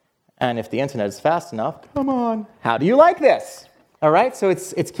 And if the internet is fast enough, come on, how do you like this? All right, so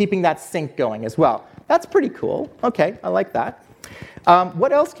it's keeping that sync going as well. That's pretty cool. OK, I like that.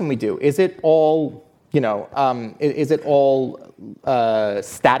 What else can we do? Is it all,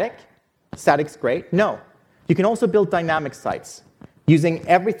 static? Static's great. No. you can also build dynamic sites using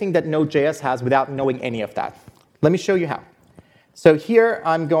everything that Node.js has without knowing any of that. Let me show you how. So here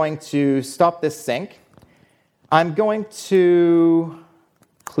I'm going to stop this sync. I'm going to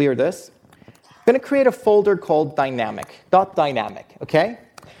clear this. I'm going to create a folder called dynamic, okay?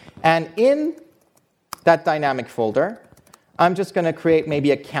 And in that dynamic folder, I'm just going to create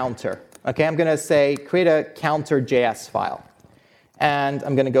maybe a counter. Okay, I'm going to say create a counter.js file. And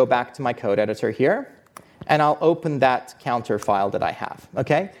I'm going to go back to my code editor here, and I'll open that counter file that I have.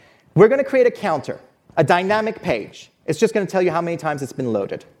 Okay? We're going to create a counter, a dynamic page. It's just going to tell you how many times it's been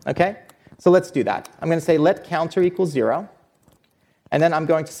loaded. Okay? So let's do that. I'm going to say let counter equal 0. And then I'm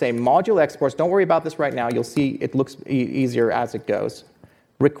going to say module exports. Don't worry about this right now. You'll see it looks easier as it goes.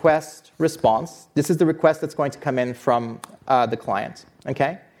 Request response. This is the request that's going to come in from the client.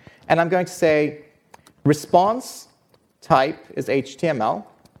 Okay? And I'm going to say response type is HTML.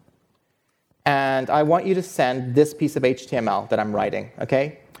 And I want you to send this piece of HTML that I'm writing.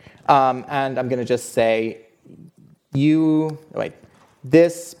 Okay? And I'm going to just say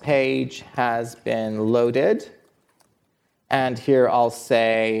this page has been loaded. And here I'll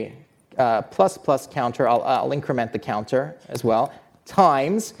say plus counter. I'll increment the counter as well.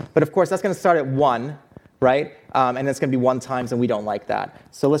 Times, but of course that's going to start at 1, right? And it's going to be 1 times, and we don't like that.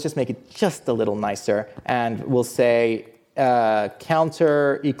 So let's just make it just a little nicer, and we'll say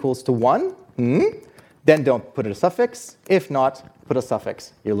counter equals to 1. Then don't put a suffix. If not, put a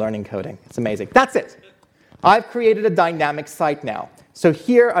suffix. You're learning coding. It's amazing. That's it. I've created a dynamic site now. So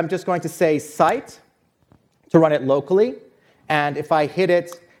here I'm just going to say site to run it locally, and if I hit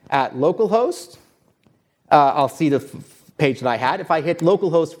it at localhost, I'll see the page that I had. If I hit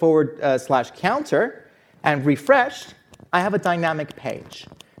localhost / counter and refresh, I have a dynamic page.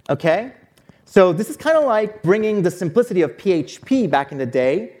 Okay? So this is kind of like bringing the simplicity of PHP back in the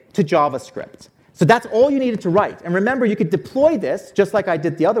day to JavaScript. So that's all you needed to write. And remember, you could deploy this just like I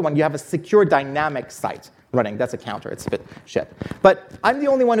did the other one. You have a secure dynamic site running. That's a counter. It's a bit shit. But I'm the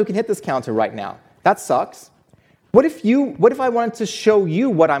only one who can hit this counter right now. That sucks. What if I wanted to show you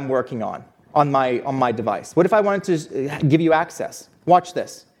what I'm working on my device? What if I wanted to give you access? Watch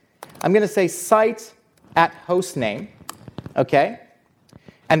this. I'm going to say site at hostname, okay?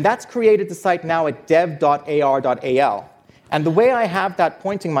 And that's created the site now at dev.ar.al. And the way I have that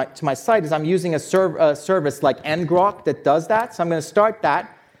pointing to my site is I'm using a service like ngrok that does that. So I'm going to start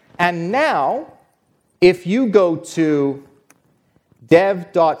that. And now, if you go to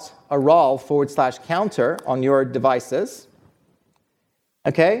dev.aral / counter on your devices,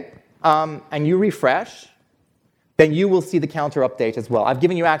 okay, and you refresh, then you will see the counter update as well. I've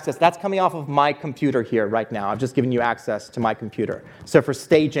given you access. That's coming off of my computer here right now. I've just given you access to my computer. So for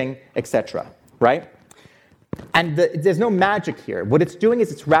staging, etc., right? And there's no magic here. What it's doing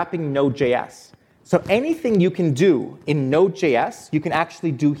is it's wrapping Node.js. So anything you can do in Node.js, you can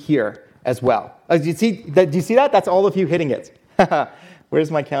actually do here as well. Do you see that? That's all of you hitting it.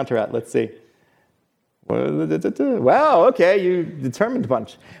 Where's my counter at? Let's see. Wow, okay, you determined a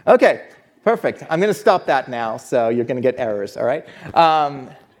bunch. Okay, perfect. I'm going to stop that now, so you're going to get errors, all right?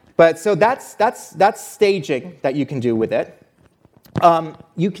 But so that's staging that you can do with it.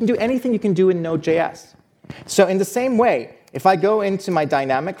 You can do anything you can do in Node.js. So in the same way, if I go into my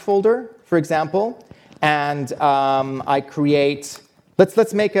dynamic folder, for example, and I create,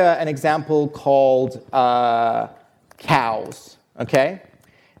 let's make an example called cows, okay?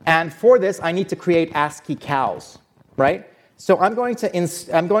 And for this, I need to create ASCII cows, right? So I'm going to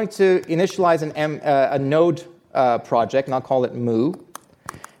initialize a node project, and I'll call it moo.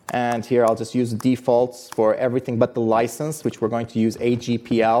 And here I'll just use the defaults for everything but the license, which we're going to use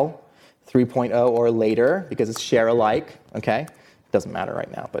AGPL 3.0 or later, because it's share alike, okay? Doesn't matter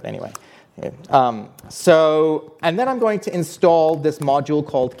right now, but anyway. And then I'm going to install this module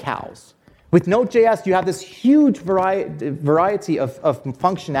called cows. With Node.js, you have this huge variety of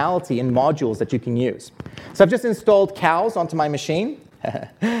functionality in modules that you can use. So I've just installed cows onto my machine.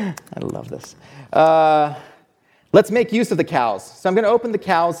 I love this. Let's make use of the cows. So I'm going to open the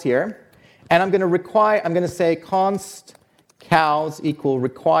cows here, and I'm going to say const cows equal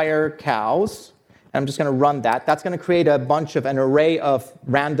require cows. And I'm just going to run that. That's going to create an array of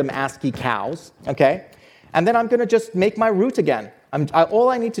random ASCII cows, okay? And then I'm going to just make my root again. All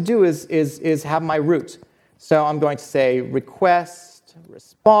I need to do is have my root. So I'm going to say request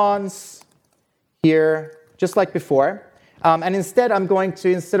response here, just like before. And instead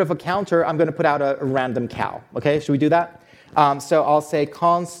of a counter, I'm going to put out a random cow. Okay, should we do that? So I'll say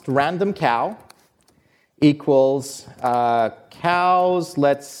const random cow equals cows.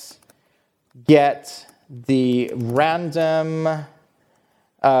 Let's get the random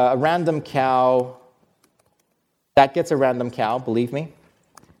cow That gets a random cow, believe me.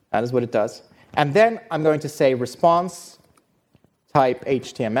 That is what it does. And then I'm going to say response type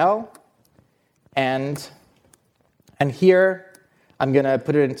HTML. And here, I'm going to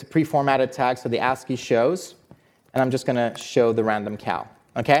put it into pre-formatted tags so the ASCII shows. And I'm just going to show the random cow.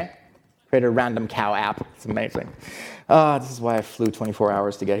 OK? Create a random cow app. It's amazing. This is why I flew 24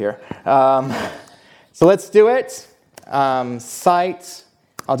 hours to get here. So let's do it. Site.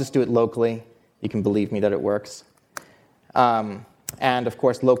 I'll just do it locally. You can believe me that it works. And of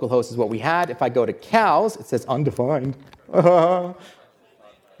course, localhost is what we had. If I go to cows, it says undefined.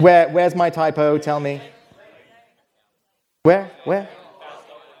 Where's my typo? Tell me. Where?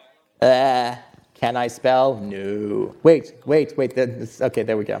 Can I spell? No. Wait. Okay,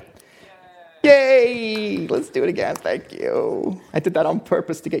 there we go. Yay! Let's do it again. Thank you. I did that on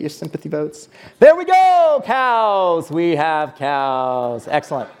purpose to get your sympathy votes. There we go! Cows! We have cows.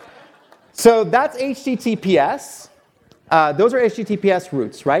 Excellent. So that's HTTPS. Those are HTTPS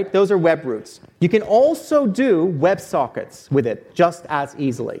routes, right? Those are web routes. You can also do WebSockets with it just as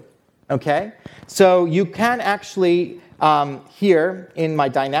easily. Okay? So you can actually, here in my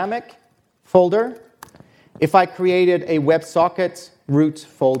dynamic folder, if I created a WebSocket root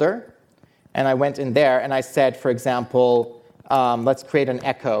folder, and I went in there and I said, for example, let's create an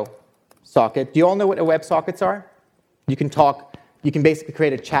echo socket. Do you all know what WebSockets are? You can basically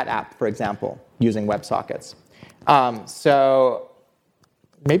create a chat app, for example, using WebSockets. So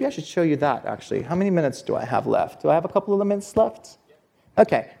maybe I should show you that, actually. How many minutes do I have left? Do I have a couple of minutes left?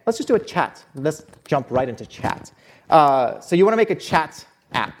 OK, let's just do a chat. Let's jump right into chat. So you want to make a chat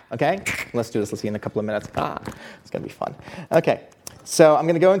app, OK? Let's do this. Let's see in a couple of minutes. It's going to be fun. OK. So I'm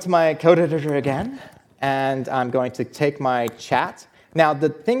going to go into my code editor again, and I'm going to take my chat. Now, the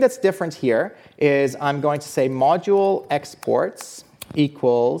thing that's different here is I'm going to say module exports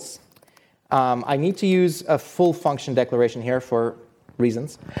equals. I need to use a full function declaration here for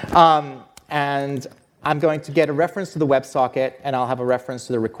reasons. And I'm going to get a reference to the WebSocket, and I'll have a reference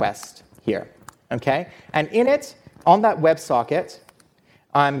to the request here. Okay? And in it, on that WebSocket,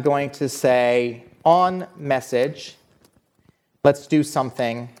 I'm going to say on message. Let's do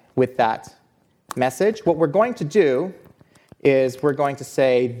something with that message. What we're going to do is we're going to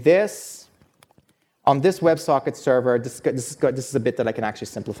say this, on this WebSocket server, this is a bit that I can actually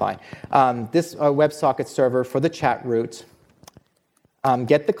simplify. This WebSocket server for the chat route,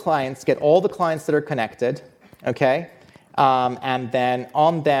 get all the clients that are connected, okay? And then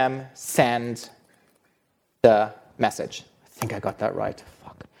on them, send the message. I think I got that right.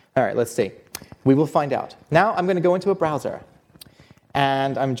 Fuck. All right, let's see. We will find out. Now I'm going to go into a browser.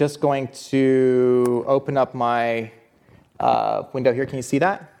 And I'm just going to open up my window here. Can you see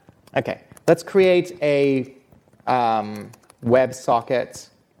that? OK. Let's create a WebSocket.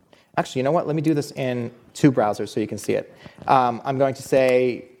 Actually, you know what? Let me do this in two browsers so you can see it. I'm going to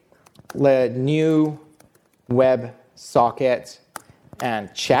say new WebSocket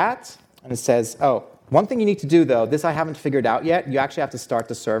and chat. And it says, oh, one thing you need to do, though, this I haven't figured out yet. You actually have to start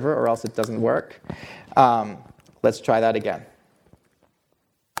the server, or else it doesn't work. Let's try that again.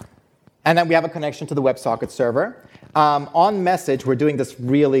 And then we have a connection to the WebSocket server. On message, we're doing this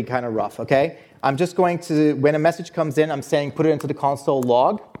really kind of rough, OK? I'm just going to, when a message comes in, I'm saying put it into the console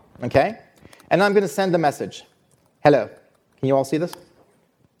log, OK? And I'm going to send the message. Hello. Can you all see this?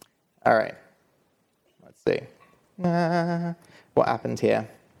 All right. Let's see. What happened here?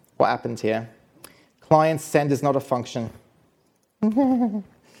 What happened here? Client send is not a function.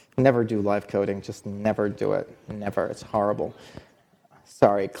 Never do live coding. Just never do it. Never. It's horrible.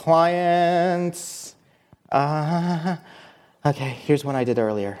 Sorry, clients. OK, here's one I did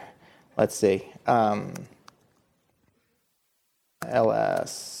earlier. Let's see.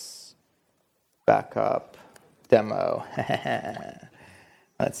 ls backup demo.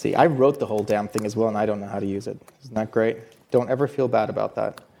 Let's see. I wrote the whole damn thing as well, and I don't know how to use it. Isn't that great? Don't ever feel bad about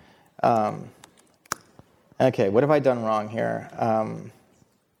that. OK, what have I done wrong here?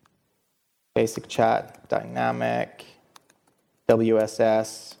 Basic chat, dynamic.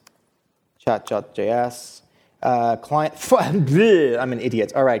 WSS, chat.js, client, I'm an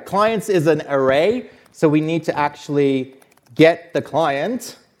idiot. All right, clients is an array, so we need to actually get the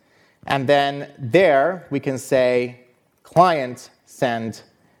client, and then there we can say client send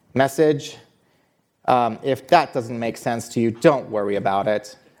message. If that doesn't make sense to you, don't worry about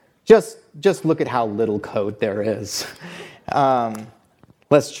it. Just look at how little code there is.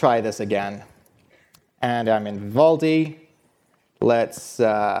 Let's try this again. And I'm in Vivaldi. Let's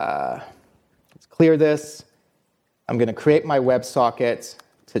clear this. I'm going to create my WebSocket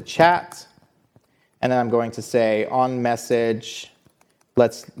to chat. And then I'm going to say on message,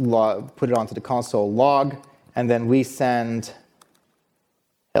 let's put it onto the console log. and then we send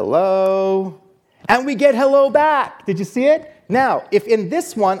hello, and we get hello back. Did you see it? Now, if in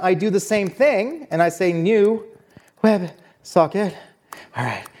this one I do the same thing, and I say new WebSocket, all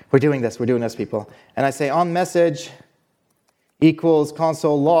right, we're doing this, people. And I say on message equals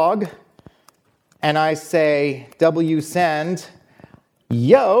console log, and I say wsend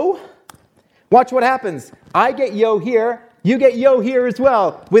yo. Watch what happens. I get yo here, you get yo here as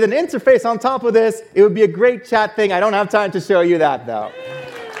well. With an interface on top of this, it would be a great chat thing. I don't have time to show you that, though.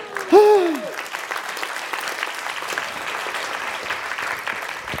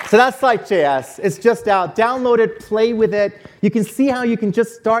 So that's Site.js. It's just out. Download it, play with it. You can see how you can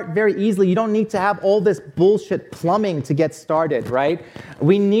just start very easily. You don't need to have all this bullshit plumbing to get started, right?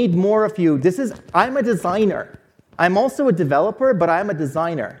 We need more of you. I'm a designer. I'm also a developer, but I'm a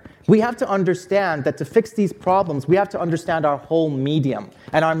designer. We have to understand that to fix these problems, we have to understand our whole medium.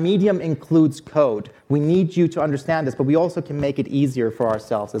 And our medium includes code. We need you to understand this, but we also can make it easier for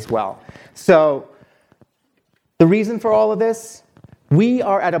ourselves as well. So the reason for all of this, we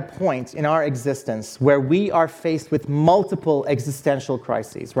are at a point in our existence where we are faced with multiple existential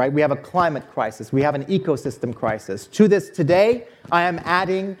crises, right? We have a climate crisis. We have an ecosystem crisis. To this today, I am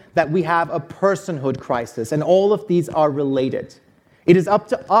adding that we have a personhood crisis, and all of these are related. It is up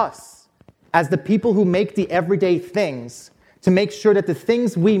to us, as the people who make the everyday things, to make sure that the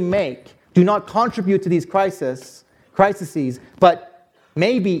things we make do not contribute to these crises, but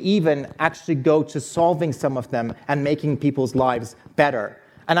maybe even actually go to solving some of them and making people's lives better.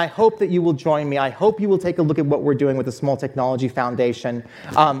 And I hope that you will join me. I hope you will take a look at what we're doing with the Small Technology Foundation.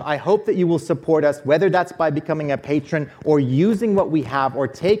 I hope that you will support us, whether that's by becoming a patron or using what we have or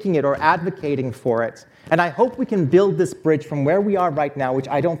taking it or advocating for it. And I hope we can build this bridge from where we are right now, which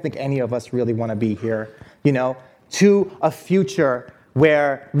I don't think any of us really want to be here, to a future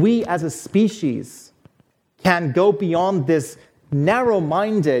where we as a species can go beyond this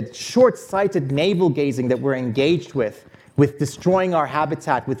narrow-minded, short-sighted navel-gazing that we're engaged with destroying our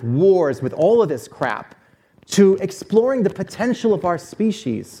habitat, with wars, with all of this crap, to exploring the potential of our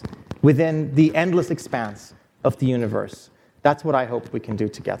species within the endless expanse of the universe. That's what I hope we can do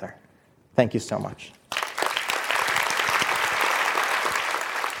together. Thank you so much.